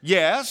prisoners?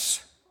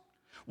 Yes.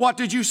 What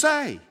did you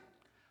say?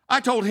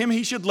 I told him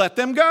he should let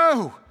them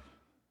go.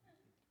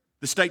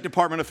 The State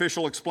Department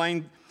official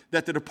explained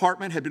that the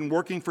department had been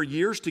working for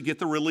years to get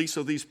the release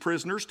of these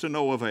prisoners to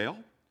no avail.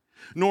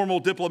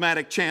 Normal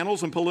diplomatic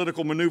channels and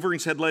political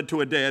maneuverings had led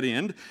to a dead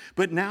end,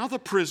 but now the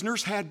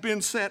prisoners had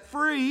been set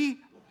free.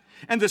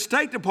 And the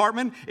State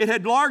Department, it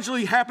had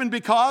largely happened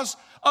because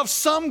of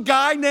some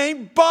guy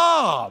named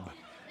Bob.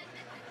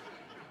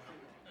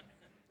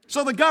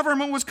 So the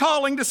government was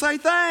calling to say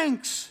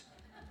thanks.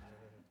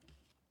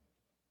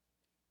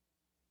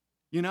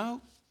 You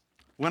know,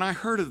 when I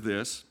heard of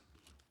this,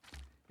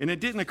 and it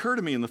didn't occur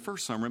to me in the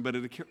first sermon, but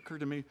it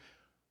occurred to me,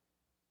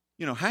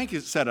 Hank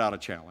has set out a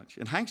challenge,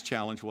 and Hank's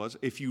challenge was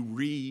if you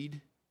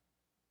read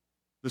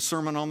the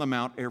Sermon on the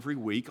Mount every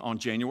week on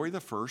January the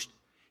 1st,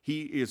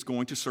 he is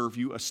going to serve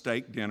you a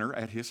steak dinner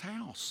at his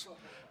house.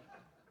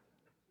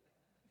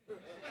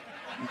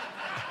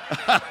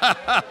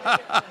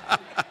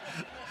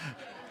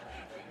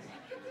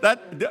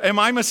 Am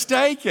I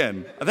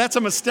mistaken? That's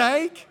a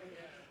mistake?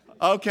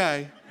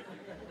 Okay.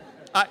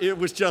 It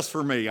was just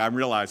for me, I'm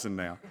realizing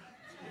now.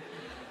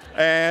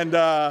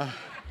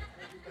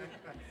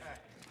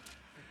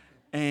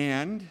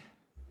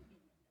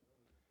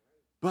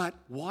 But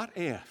what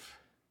if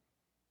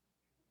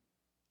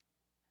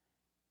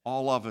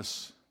all of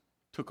us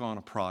took on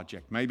a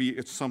project? Maybe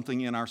it's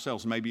something in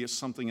ourselves. Maybe it's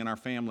something in our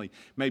family.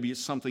 Maybe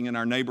it's something in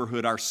our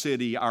neighborhood, our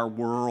city, our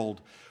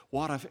world.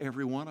 What if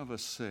every one of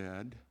us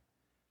said,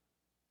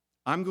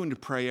 I'm going to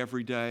pray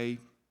every day,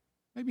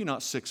 maybe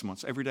not 6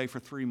 months, every day for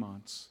 3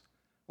 months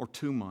or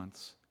 2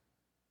 months,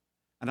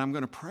 and I'm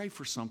going to pray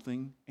for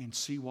something and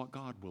see what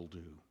God will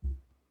do.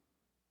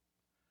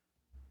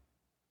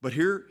 But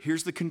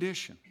here's the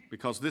condition,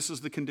 because this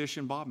is the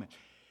condition Bob made.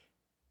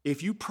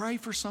 If you pray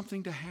for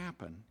something to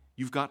happen,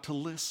 you've got to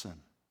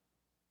listen.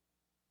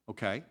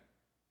 Okay?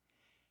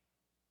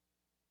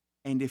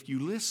 And if you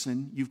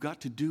listen, you've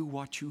got to do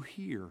what you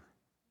hear.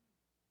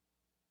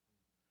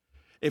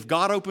 If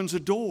God opens a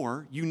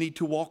door, you need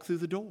to walk through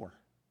the door.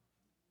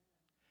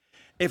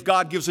 If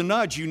God gives a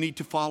nudge, you need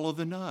to follow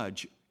the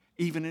nudge.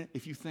 Even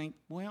if you think,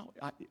 well,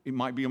 it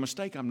might be a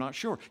mistake, I'm not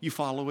sure. You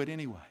follow it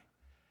anyway.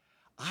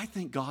 I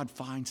think God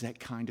finds that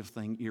kind of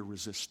thing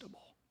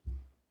irresistible.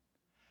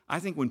 I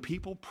think when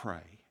people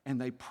pray, and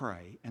they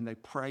pray, and they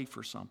pray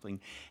for something,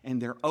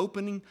 and they're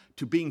opening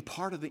to being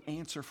part of the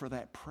answer for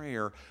that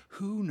prayer,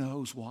 who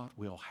knows what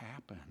will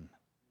happen?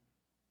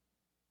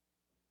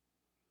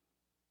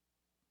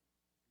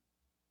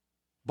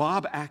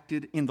 Bob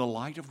acted in the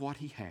light of what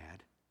he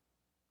had.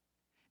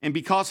 And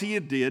because he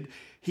did,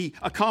 he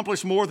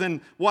accomplished more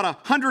than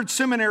 100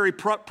 seminary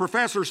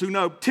professors who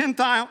know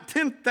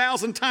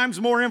 10,000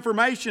 times more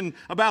information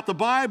about the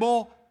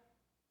Bible.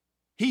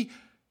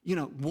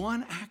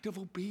 One act of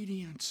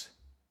obedience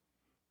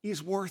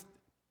is worth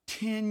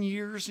 10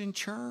 years in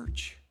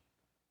church.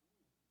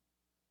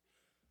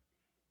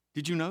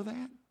 Did you know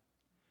that?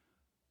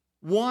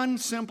 One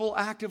simple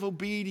act of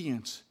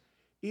obedience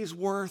is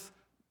worth,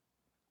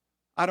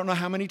 I don't know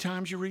how many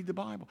times you read the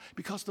Bible,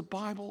 because the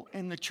Bible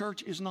and the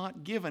church is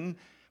not given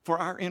for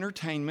our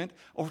entertainment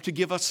or to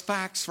give us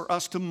facts for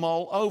us to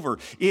mull over.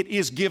 It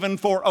is given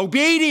for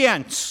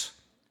obedience.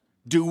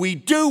 Do we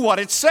do what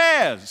it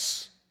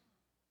says?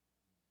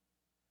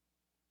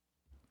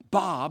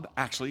 Bob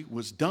actually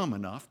was dumb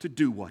enough to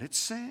do what it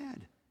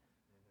said.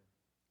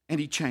 And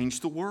he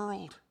changed the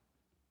world.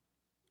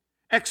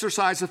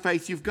 Exercise the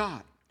faith you've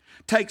got.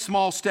 Take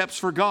small steps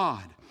for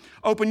God.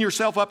 Open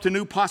yourself up to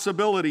new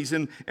possibilities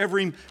in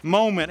every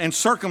moment and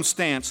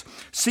circumstance.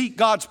 Seek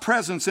God's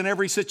presence in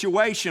every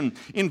situation.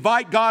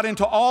 Invite God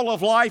into all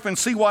of life and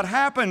see what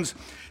happens.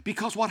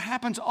 Because what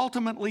happens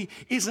ultimately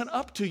isn't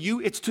up to you.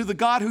 It's to the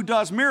God who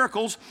does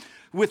miracles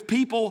with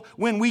people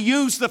when we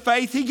use the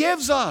faith He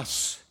gives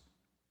us.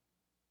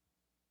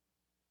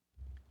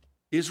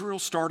 Israel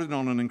started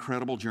on an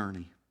incredible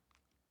journey,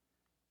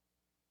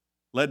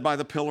 led by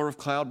the pillar of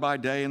cloud by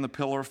day and the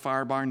pillar of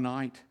fire by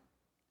night.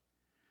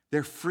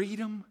 Their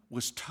freedom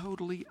was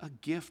totally a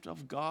gift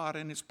of God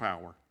and His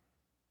power.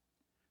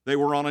 They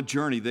were on a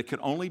journey that could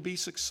only be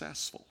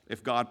successful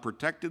if God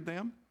protected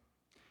them,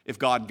 if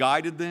God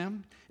guided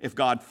them, if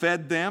God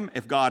fed them,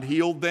 if God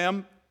healed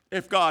them,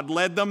 if God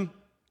led them.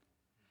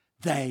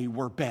 They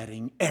were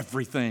betting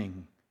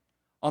everything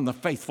on the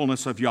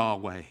faithfulness of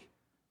Yahweh.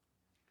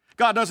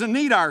 God doesn't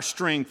need our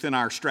strength and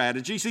our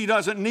strategies. He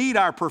doesn't need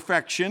our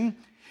perfection.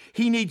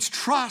 He needs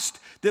trust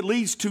that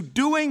leads to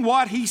doing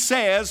what He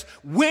says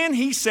when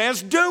He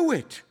says do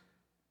it.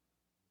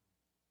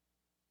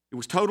 It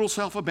was total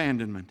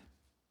self-abandonment.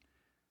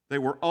 They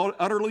were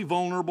utterly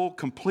vulnerable,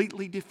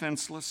 completely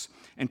defenseless,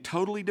 and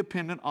totally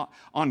dependent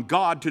on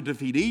God to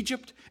defeat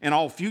Egypt and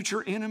all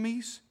future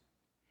enemies.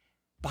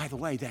 By the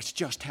way, that's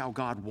just how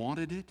God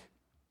wanted it,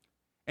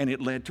 and it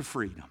led to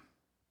freedom.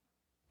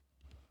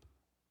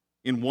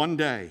 In one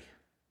day,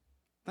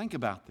 think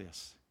about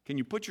this. Can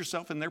you put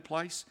yourself in their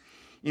place?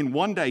 In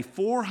one day,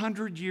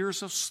 400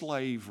 years of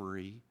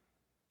slavery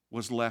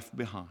was left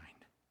behind.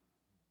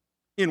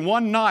 In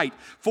one night,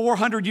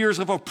 400 years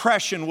of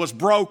oppression was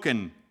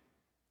broken.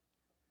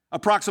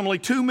 Approximately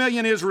 2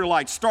 million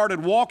Israelites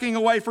started walking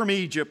away from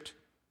Egypt.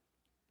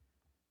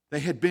 They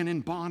had been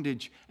in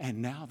bondage,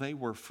 and now they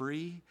were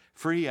free.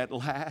 Free at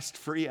last,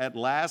 free at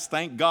last.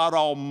 Thank God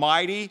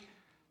Almighty,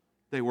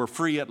 they were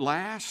free at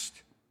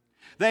last.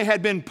 They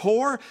had been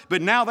poor,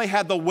 but now they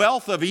had the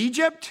wealth of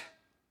Egypt.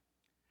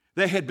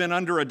 They had been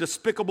under a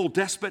despicable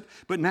despot,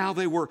 but now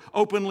they were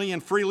openly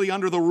and freely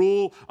under the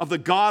rule of the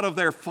God of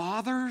their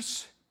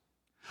fathers.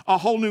 A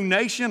whole new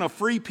nation of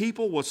free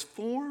people was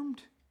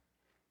formed.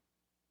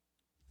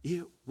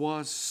 It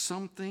was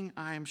something,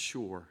 I am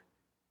sure,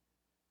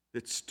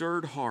 that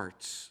stirred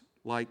hearts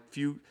like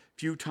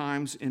few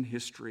times in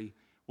history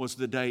was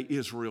the day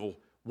Israel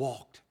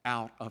walked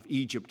out of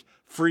Egypt,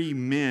 free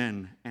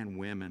men and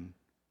women.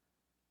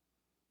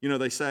 You know,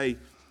 they say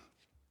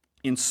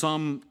in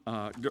some,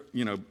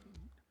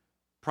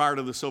 prior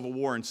to the Civil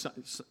War,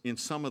 in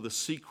some of the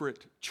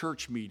secret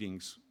church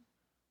meetings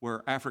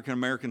where African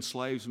American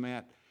slaves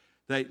met,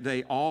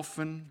 they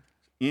often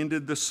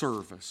ended the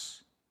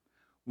service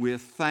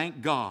with,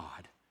 "Thank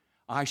God,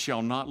 I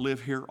shall not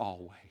live here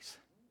always.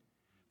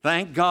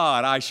 Thank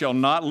God, I shall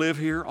not live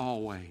here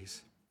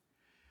always."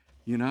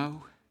 You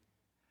know,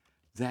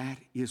 that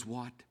is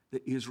what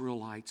the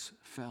Israelites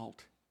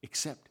felt,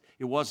 except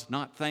it was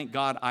not, "Thank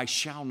God, I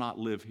shall not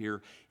live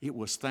here." It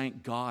was,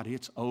 "Thank God,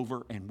 it's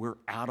over and we're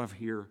out of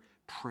here.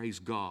 Praise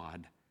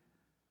God."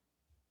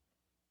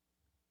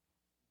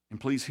 And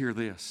please hear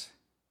this.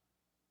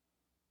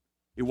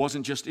 It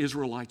wasn't just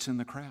Israelites in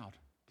the crowd.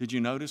 Did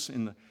you notice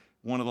in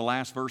one of the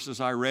last verses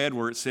I read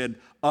where it said,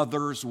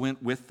 "Others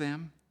went with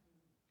them"?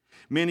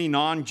 Many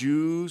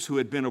non-Jews who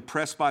had been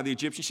oppressed by the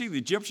Egyptians. See, the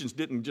Egyptians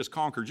didn't just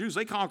conquer Jews.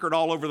 They conquered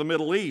all over the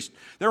Middle East.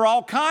 There are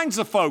all kinds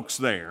of folks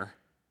there.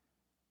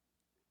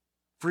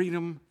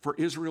 Freedom for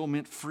Israel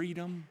meant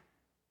freedom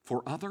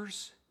for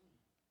others.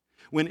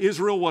 When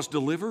Israel was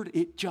delivered,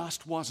 it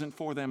just wasn't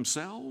for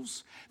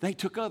themselves. They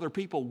took other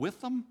people with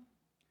them.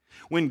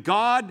 When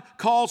God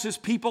calls His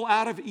people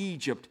out of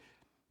Egypt,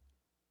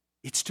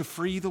 it's to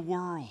free the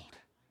world,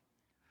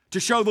 to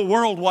show the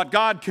world what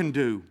God can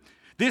do.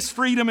 This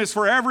freedom is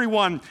for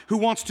everyone who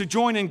wants to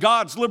join in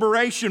God's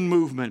liberation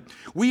movement.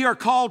 We are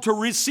called to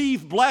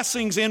receive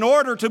blessings in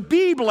order to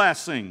be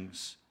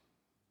blessings.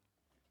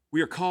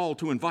 We are called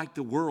to invite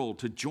the world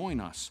to join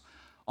us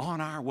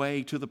on our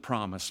way to the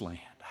promised land.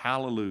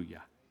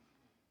 Hallelujah.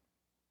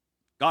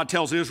 God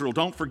tells Israel,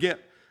 "Don't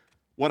forget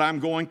what I'm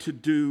going to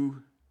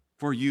do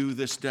for you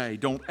this day.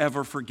 Don't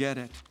ever forget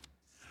it.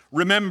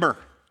 Remember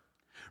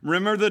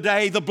the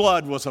day the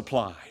blood was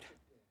applied.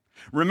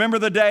 Remember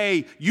the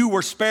day you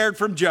were spared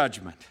from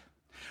judgment.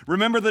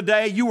 Remember the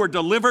day you were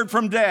delivered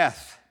from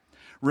death.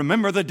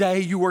 Remember the day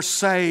you were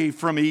saved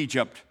from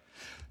Egypt.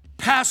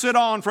 Pass it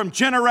on from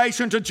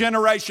generation to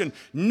generation.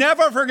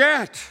 Never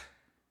forget."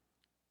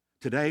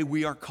 Today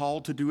we are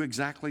called to do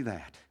exactly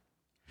that.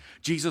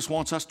 Jesus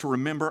wants us to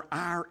remember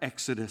our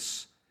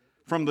exodus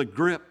from the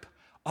grip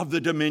of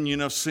the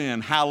dominion of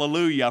sin.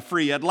 Hallelujah,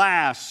 free at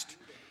last.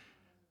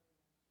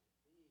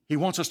 He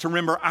wants us to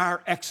remember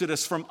our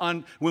exodus from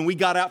when we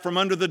got out from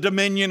under the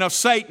dominion of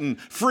Satan,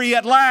 free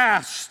at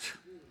last.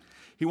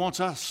 He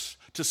wants us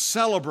to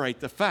celebrate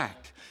the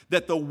fact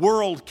that the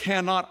world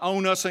cannot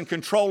own us and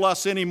control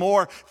us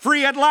anymore,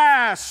 free at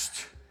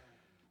last.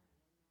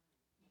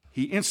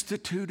 He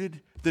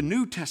instituted the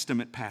New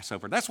Testament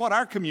Passover. That's what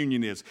our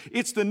communion is.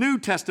 It's the New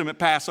Testament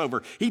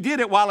Passover. He did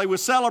it while He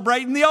was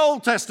celebrating the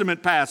Old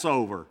Testament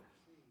Passover.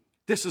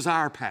 This is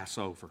our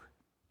Passover.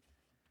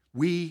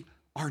 We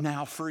are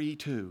now free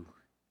too.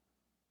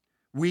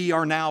 We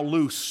are now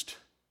loosed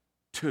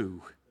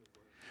too.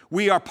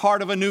 We are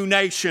part of a new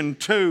nation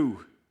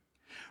too.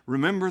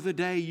 Remember the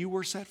day you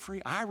were set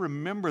free? I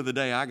remember the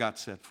day I got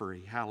set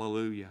free.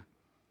 Hallelujah.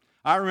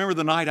 I remember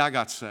the night I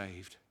got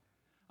saved.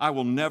 I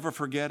will never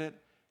forget it.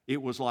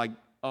 It was like,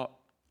 I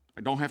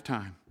don't have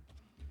time.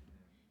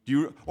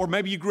 Or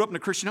maybe you grew up in a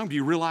Christian home. Do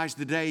you realize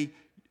the day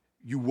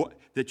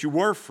that you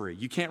were free?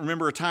 You can't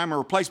remember a time or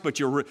a place, but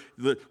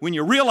when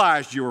you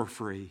realized you were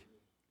free.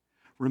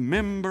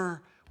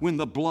 Remember when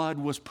the blood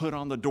was put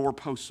on the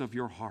doorposts of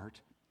your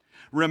heart.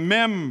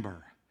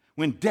 Remember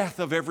when death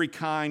of every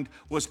kind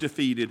was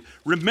defeated.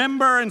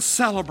 Remember and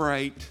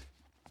celebrate.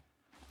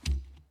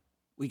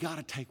 We got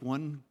to take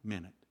 1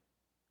 minute.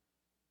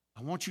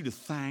 I want you to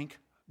thank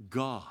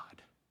God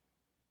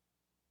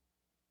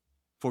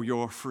for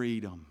your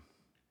freedom.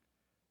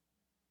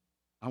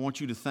 I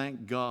want you to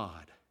thank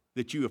God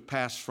that you have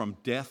passed from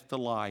death to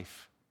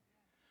life.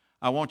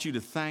 I want you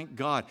to thank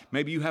God.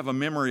 Maybe you have a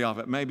memory of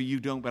it, maybe you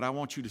don't, but I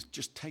want you to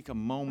just take a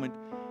moment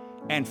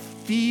and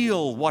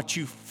feel what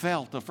you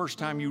felt the first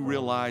time you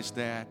realized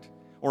that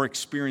or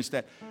experienced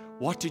that.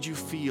 What did you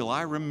feel?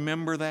 I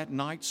remember that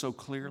night so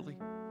clearly,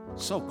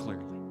 so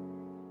clearly.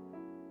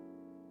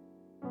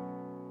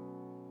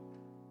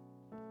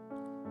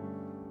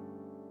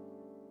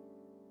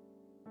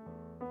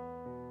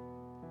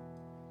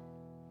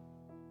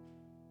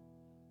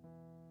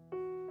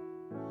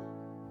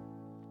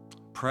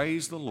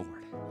 Praise the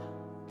Lord.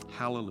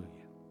 Hallelujah.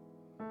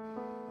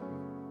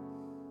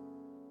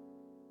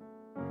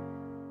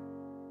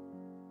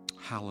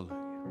 Hallelujah.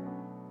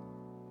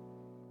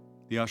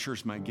 The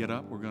ushers may get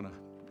up. We're going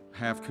to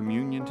have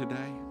communion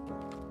today.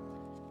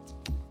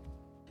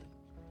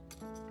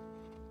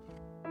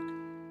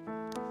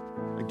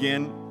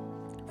 Again,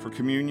 for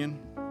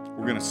communion,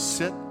 we're going to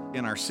sit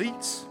in our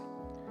seats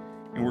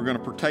and we're going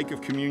to partake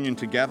of communion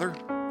together.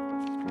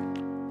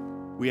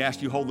 We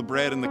ask you hold the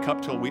bread and the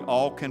cup till we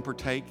all can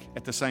partake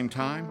at the same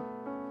time.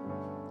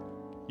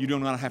 You do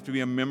not have to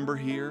be a member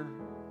here.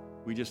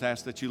 We just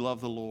ask that you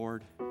love the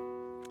Lord.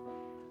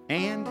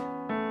 And,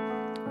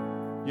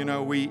 you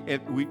know,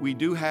 we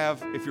do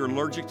have, if you're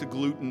allergic to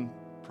gluten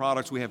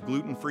products, we have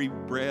gluten-free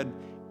bread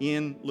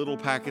in little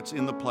packets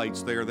in the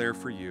plates. They are there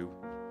for you.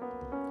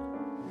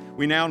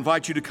 We now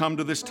invite you to come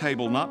to this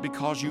table, not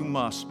because you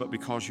must, but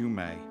because you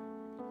may.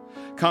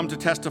 Come to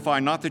testify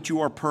not that you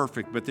are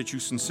perfect, but that you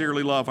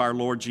sincerely love our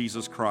Lord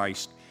Jesus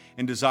Christ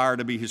and desire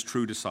to be his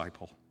true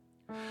disciple.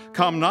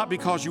 Come not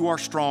because you are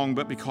strong,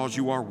 but because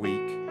you are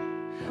weak.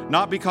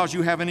 Not because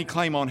you have any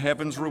claim on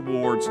heaven's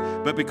rewards,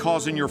 but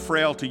because in your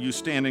frailty you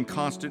stand in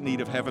constant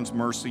need of heaven's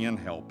mercy and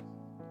help.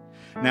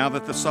 Now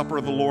that the supper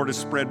of the Lord is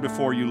spread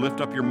before you,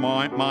 lift up your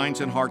minds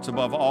and hearts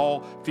above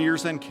all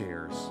fears and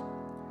cares.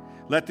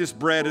 Let this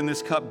bread and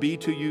this cup be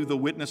to you the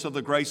witness of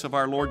the grace of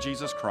our Lord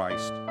Jesus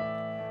Christ,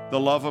 the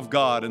love of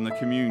God, and the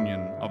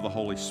communion of the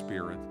Holy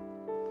Spirit.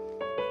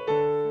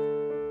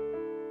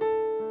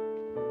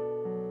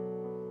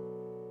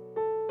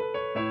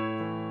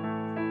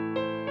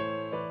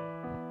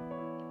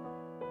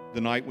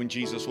 The night when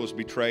Jesus was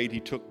betrayed, he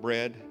took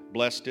bread,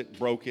 blessed it,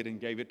 broke it, and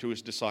gave it to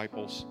his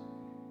disciples.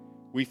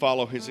 We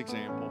follow his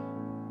example.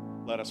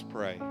 Let us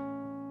pray.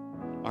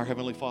 Our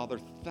Heavenly Father,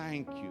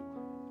 thank you.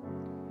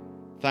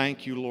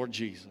 Thank you, Lord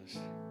Jesus,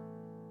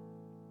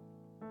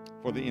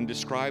 for the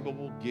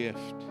indescribable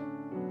gift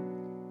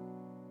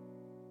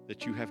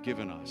that you have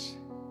given us,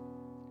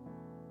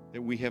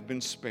 that we have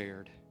been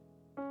spared,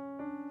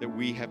 that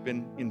we have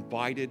been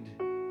invited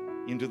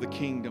into the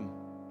kingdom,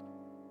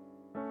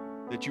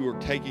 that you are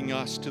taking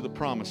us to the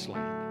promised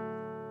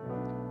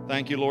land.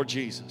 Thank you, Lord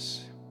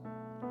Jesus,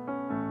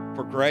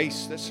 for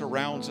grace that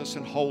surrounds us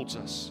and holds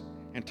us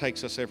and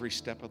takes us every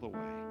step of the way.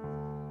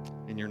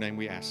 In your name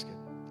we ask it.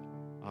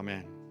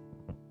 Amen.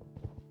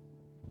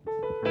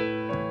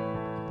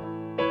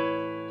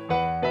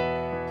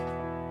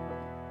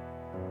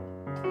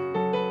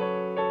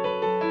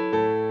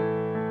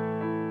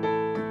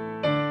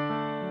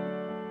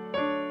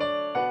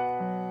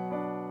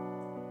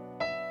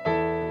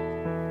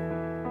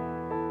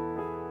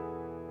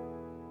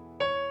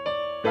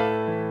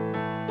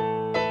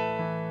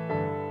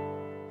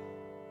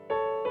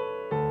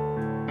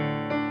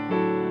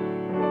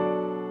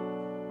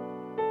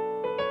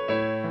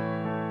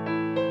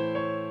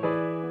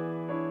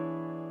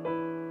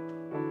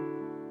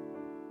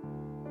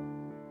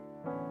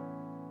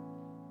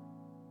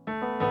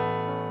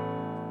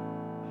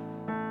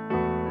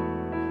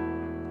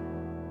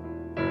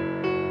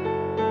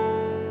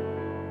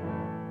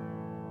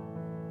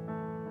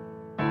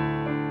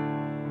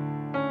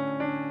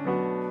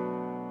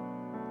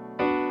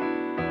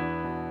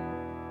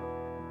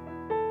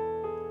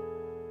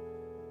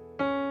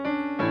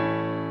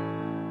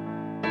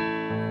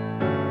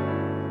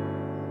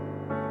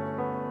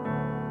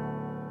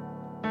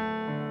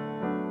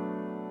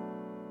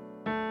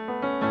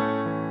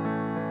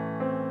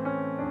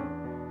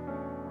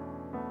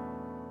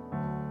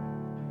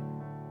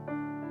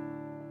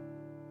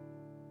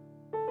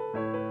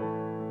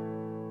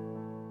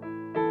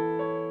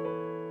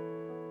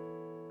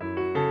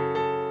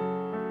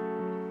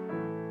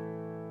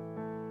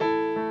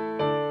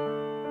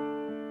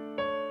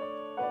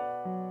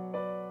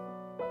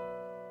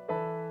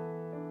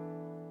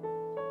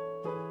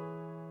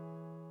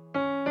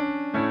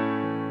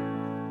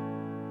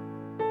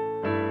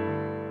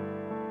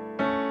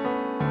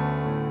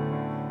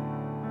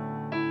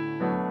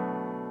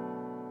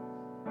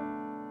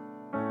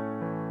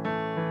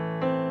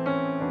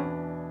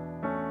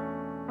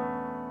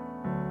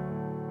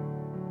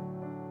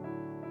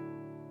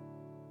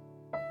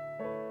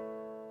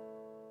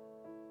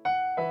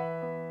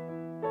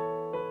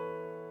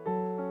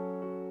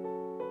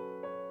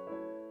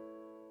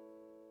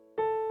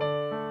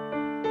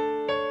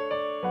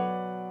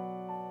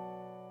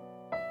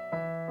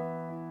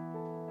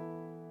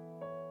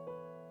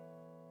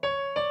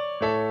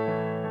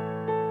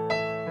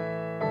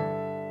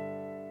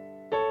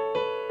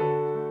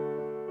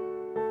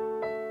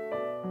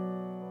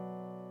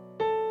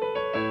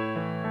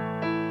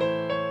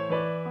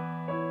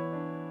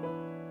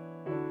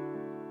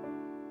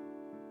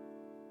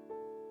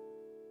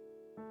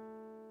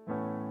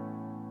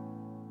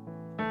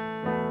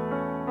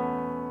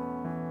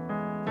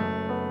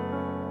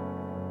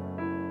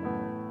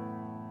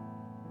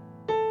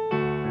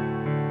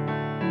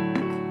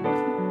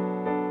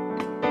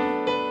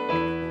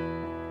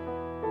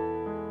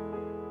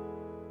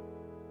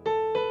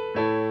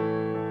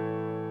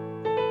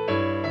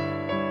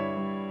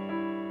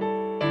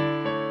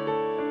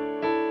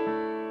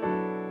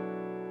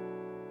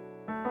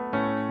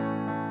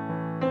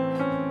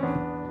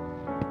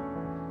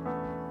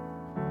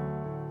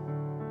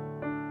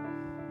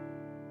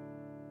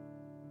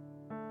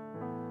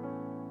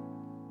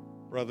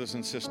 Brothers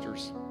and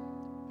sisters,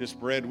 this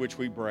bread which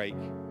we break,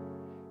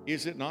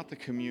 is it not the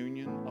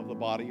communion of the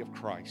body of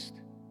Christ?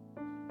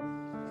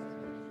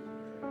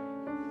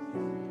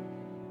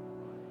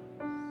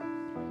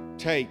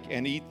 Take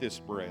and eat this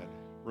bread,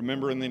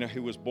 remembering that he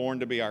was born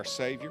to be our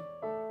Savior.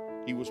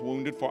 He was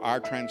wounded for our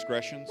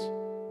transgressions.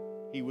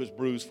 He was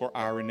bruised for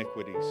our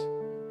iniquities.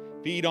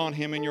 Feed on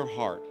him in your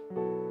heart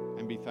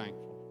and be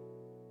thankful.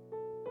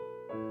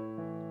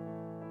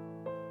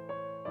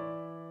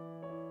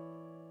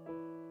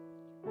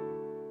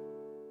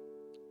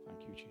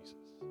 you, Jesus.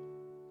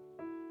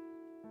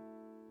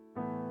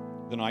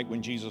 The night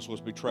when Jesus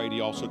was betrayed,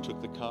 he also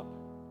took the cup,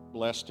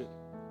 blessed it,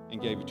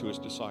 and gave it to his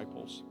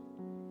disciples.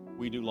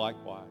 We do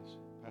likewise.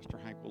 Pastor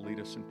Hank will lead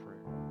us in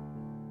prayer.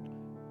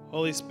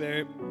 Holy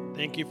Spirit,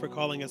 thank you for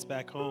calling us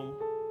back home.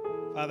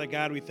 Father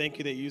God, we thank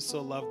you that you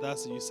so loved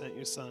us and you sent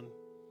your Son.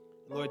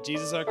 And Lord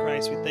Jesus our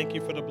Christ, we thank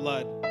you for the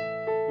blood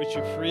which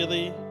you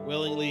freely,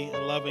 willingly,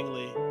 and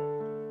lovingly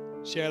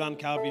shared on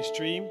Calvary's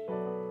tree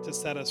to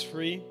set us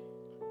free,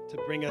 to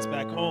bring us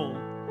back home,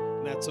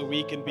 and that's so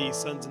we can be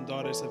sons and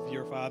daughters of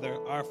your Father,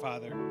 our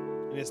Father.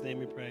 In his name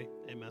we pray.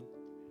 Amen.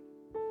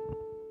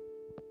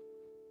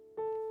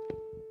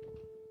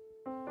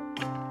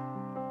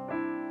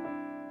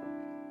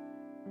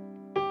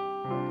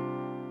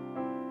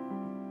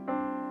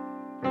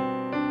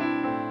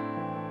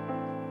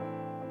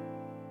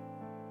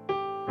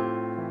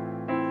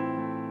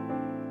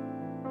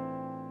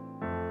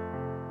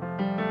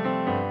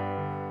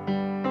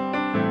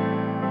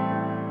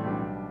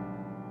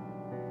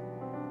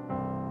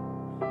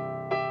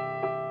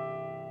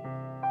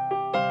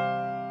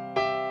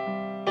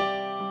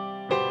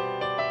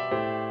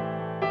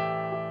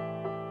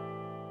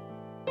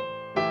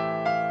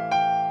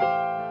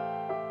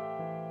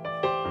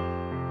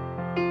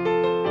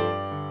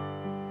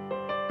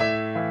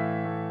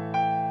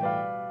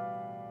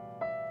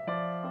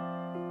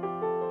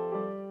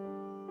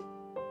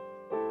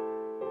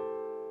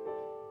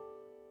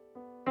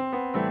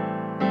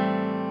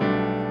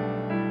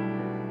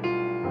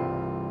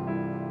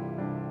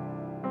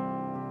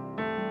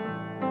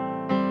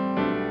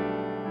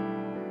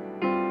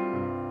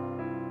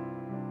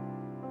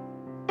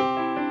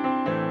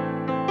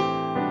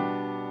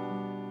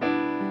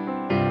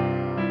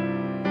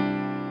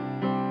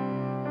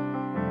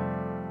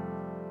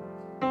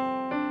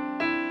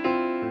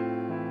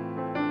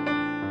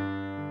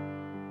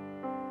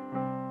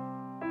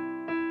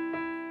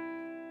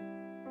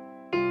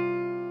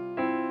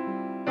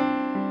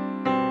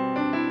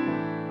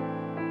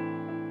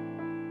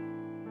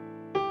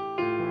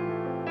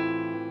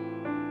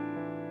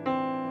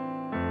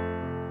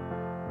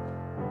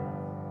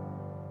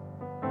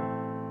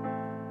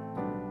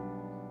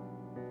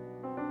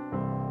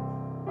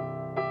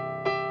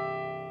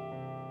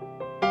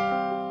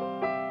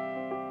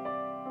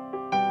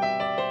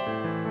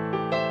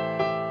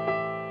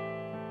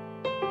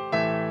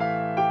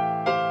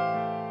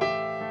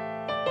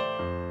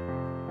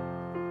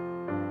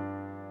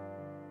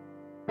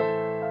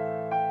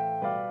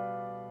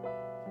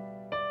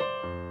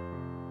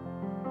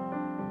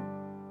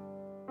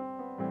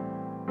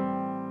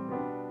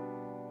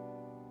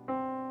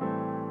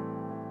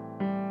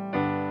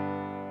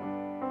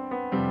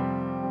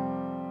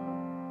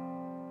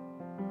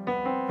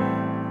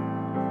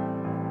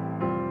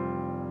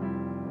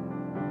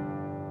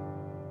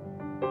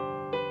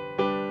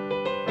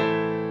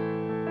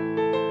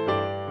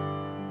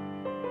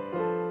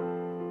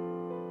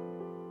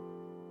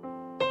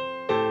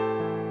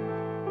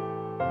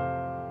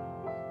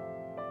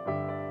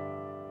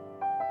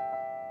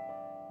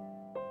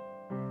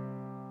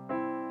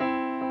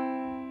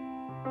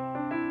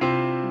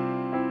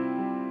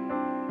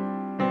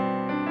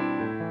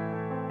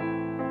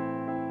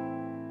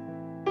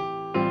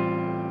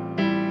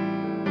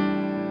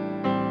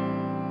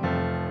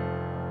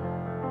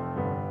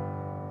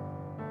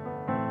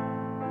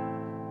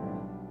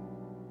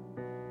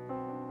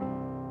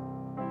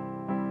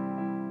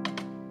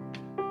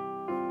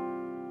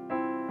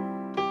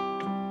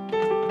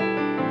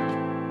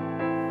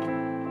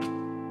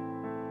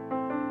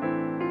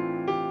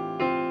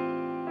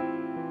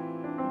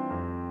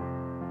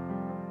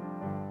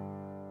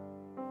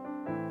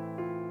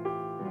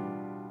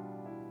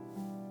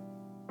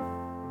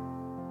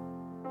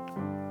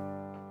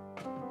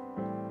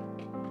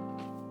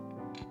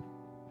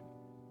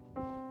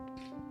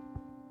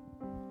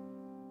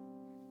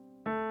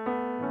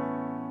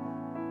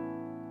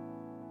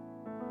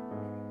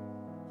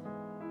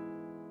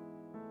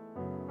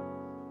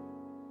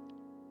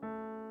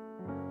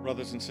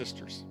 Brothers and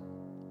sisters,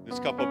 this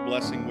cup of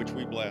blessing which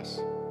we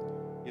bless,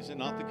 is it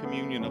not the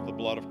communion of the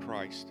blood of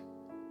Christ?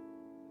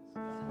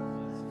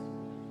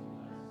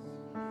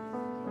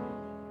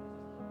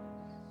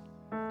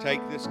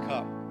 Take this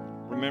cup,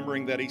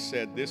 remembering that he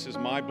said, "This is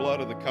my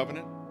blood of the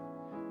covenant,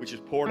 which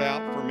is poured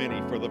out for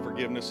many for the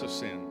forgiveness of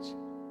sins.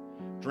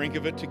 Drink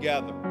of it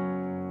together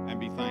and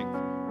be thankful."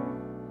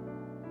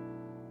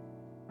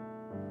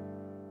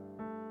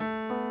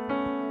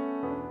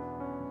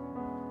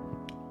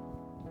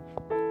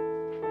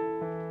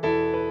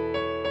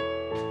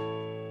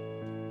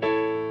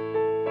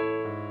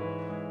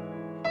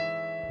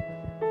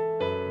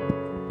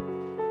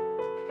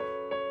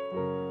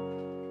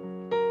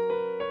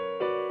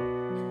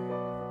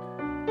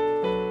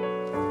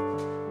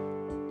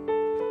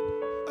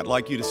 I'd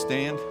like you to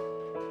stand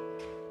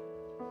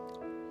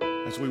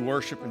as we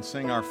worship and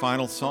sing our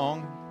final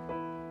song.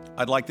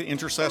 I'd like the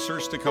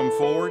intercessors to come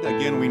forward.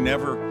 Again, we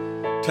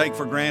never take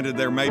for granted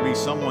there may be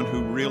someone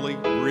who really,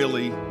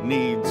 really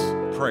needs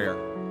prayer.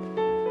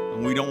 And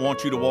We don't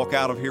want you to walk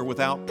out of here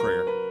without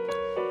prayer.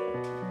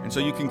 And so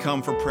you can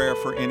come for prayer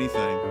for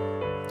anything.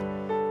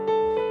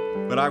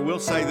 But I will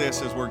say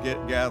this as we're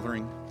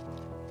gathering.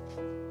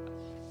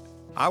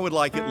 I would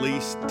like at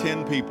least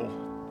 10 people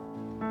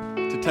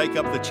to take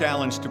up the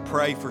challenge to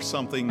pray for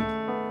something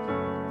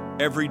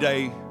every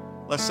day,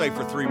 let's say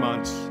for 3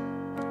 months,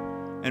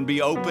 and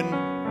be open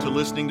to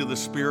listening to the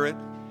Spirit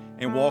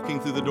and walking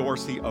through the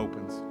doors He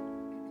opens.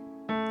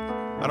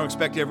 I don't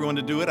expect everyone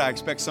to do it. I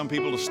expect some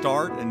people to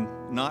start and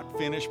not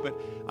finish, but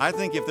I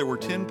think if there were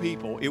 10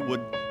 people, it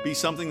would be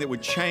something that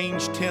would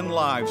change 10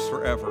 lives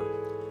forever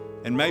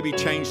and maybe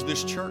change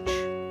this church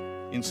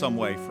in some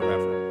way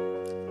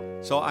forever.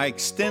 So I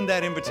extend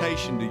that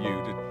invitation to you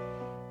to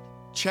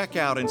check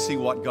out and see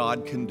what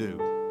God can do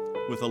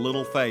with a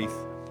little faith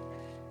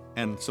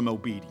and some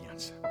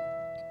obedience.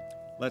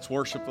 Let's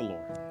worship the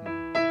Lord.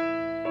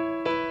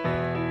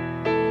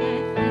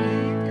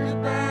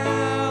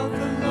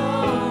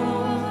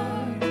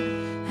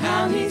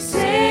 He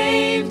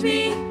saved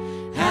me,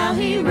 how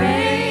He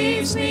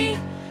raised me,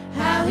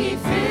 how He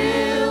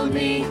filled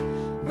me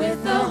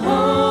with the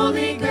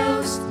Holy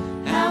Ghost,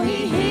 how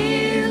He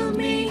healed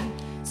me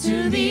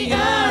to the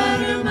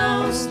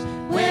uttermost.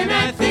 When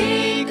I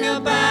think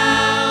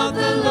about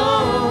the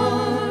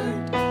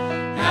Lord,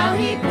 how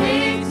He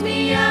picked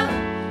me up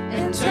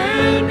and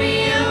turned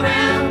me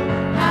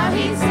around, how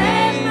He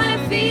set my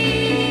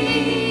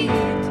feet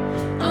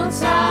on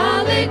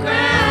solid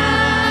ground.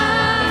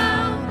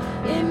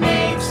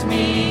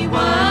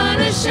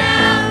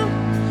 Shout,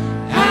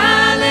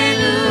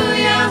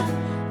 hallelujah,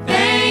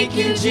 thank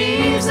you,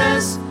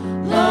 Jesus,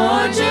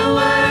 Lord, you're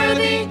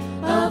worthy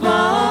of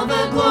all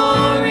the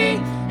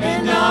glory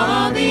and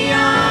all the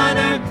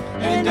honor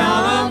and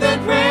all the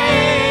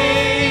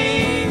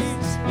praise.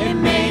 It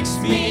makes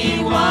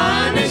me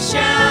want to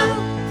shout,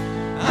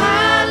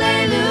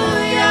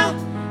 hallelujah,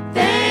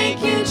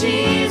 thank you,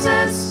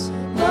 Jesus,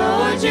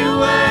 Lord, you're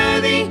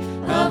worthy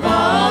of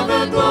all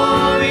the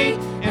glory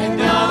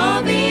and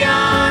all the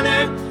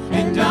honor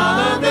and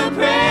all the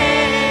praise.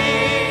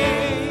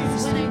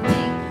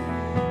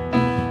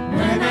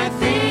 When I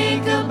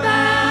think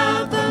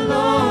about the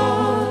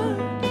Lord,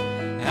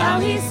 how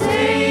He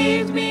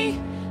saved me,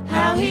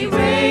 how He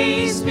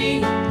raised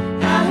me,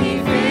 how He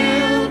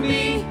filled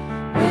me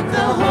with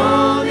the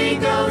Holy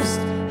Ghost,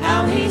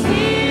 how He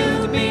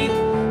healed me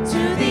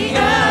to the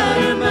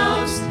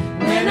uttermost.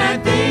 When I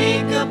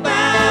think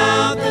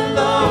about the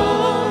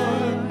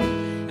Lord,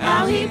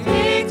 how He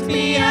picked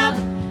me up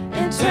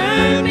and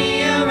turned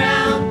me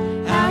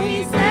around, how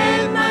He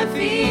set my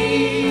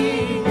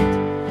feet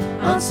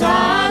on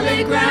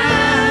solid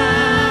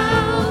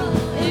ground.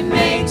 It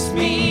makes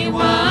me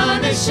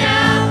want to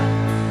shout,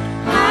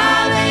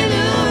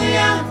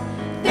 hallelujah,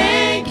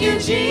 thank you,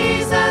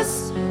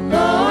 Jesus,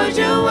 Lord,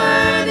 you're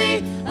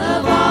worthy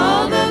of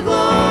all the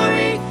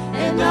glory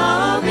and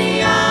all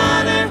the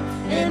honor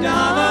and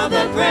all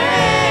the praise.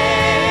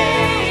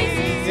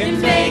 It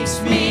makes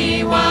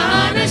me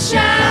want to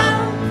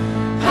shout,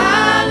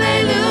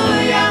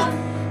 hallelujah,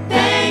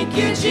 thank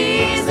you,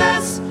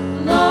 Jesus,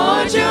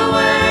 Lord, you're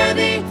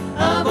worthy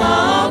of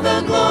all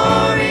the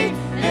glory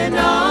and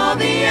all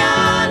the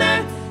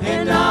honor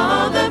and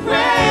all the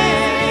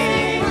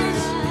praise.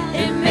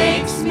 It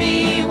makes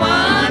me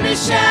want to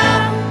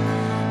shout,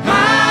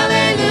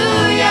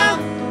 hallelujah,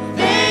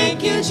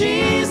 thank you,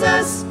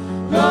 Jesus,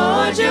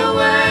 Lord, you're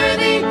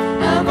worthy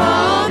of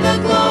all the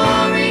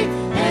glory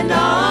and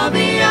all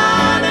the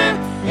honor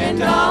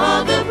and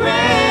all the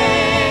praise.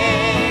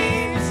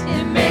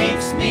 It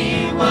makes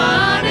me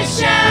want to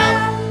shout,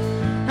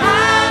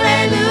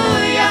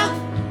 hallelujah,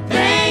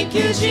 thank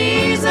you,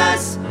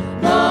 Jesus,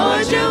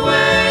 Lord, you're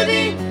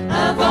worthy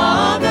of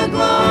all the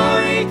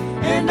glory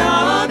and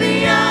all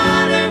the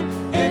honor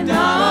and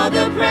all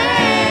the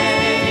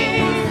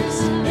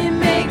praise. It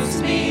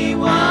makes me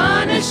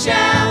want to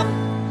shout,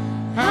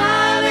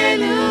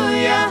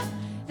 hallelujah,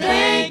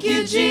 thank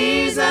you,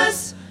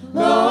 Jesus,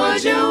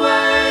 Lord, you're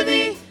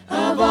worthy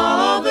of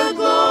all the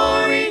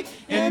glory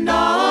and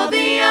all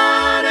the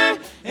honor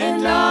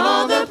and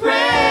all the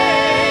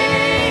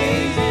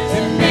praise.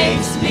 It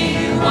makes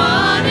me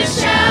want to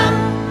shout,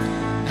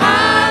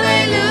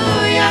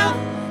 hallelujah,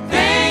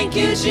 thank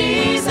you,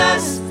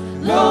 Jesus,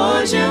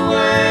 Lord, you're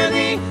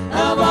worthy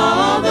of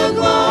all the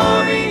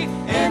glory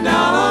and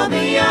all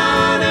the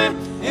honor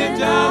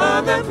and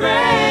all the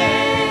praise.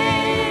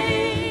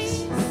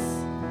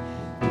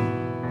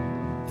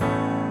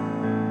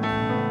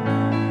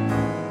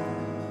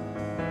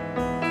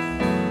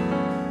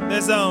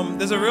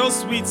 There's a real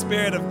sweet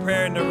spirit of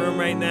prayer in the room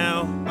right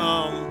now.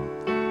 I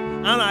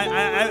don't know,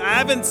 I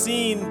haven't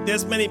seen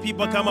this many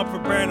people come up for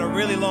prayer in a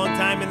really long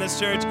time in this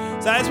church.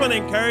 So I just want to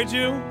encourage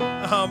you,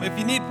 if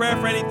you need prayer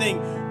for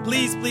anything,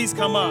 please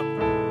come up.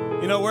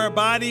 You know, we're a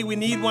body, we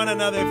need one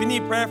another. If you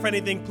need prayer for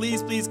anything,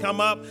 please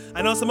come up.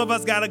 I know some of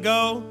us gotta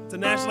go. It's a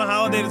national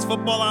holiday, there's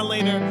football on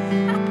later.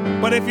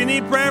 But if you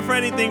need prayer for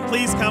anything,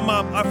 please come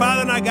up. Our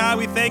Father and our God,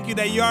 we thank you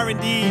that you are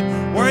indeed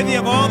worthy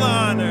of all the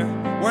honor,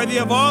 worthy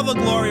of all the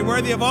glory,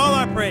 worthy of all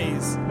our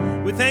praise.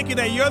 We thank you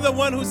that you're the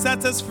one who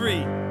sets us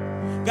free.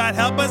 God,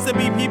 help us to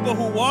be people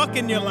who walk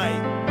in your light.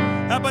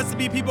 Help us to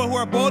be people who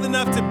are bold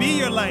enough to be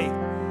your light.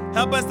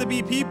 Help us to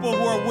be people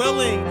who are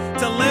willing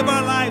to live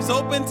our lives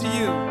open to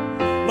you.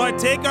 Lord,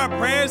 take our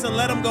prayers and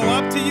let them go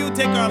up to you.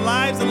 Take our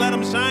lives and let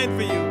them shine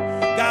for you.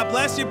 God,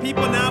 bless your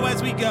people now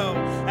as we go,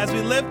 as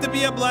we live to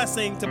be a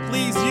blessing, to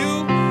please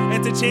you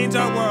and to change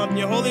our world. In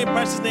your holy and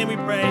precious name we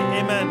pray.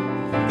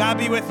 Amen. God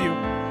be with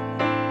you.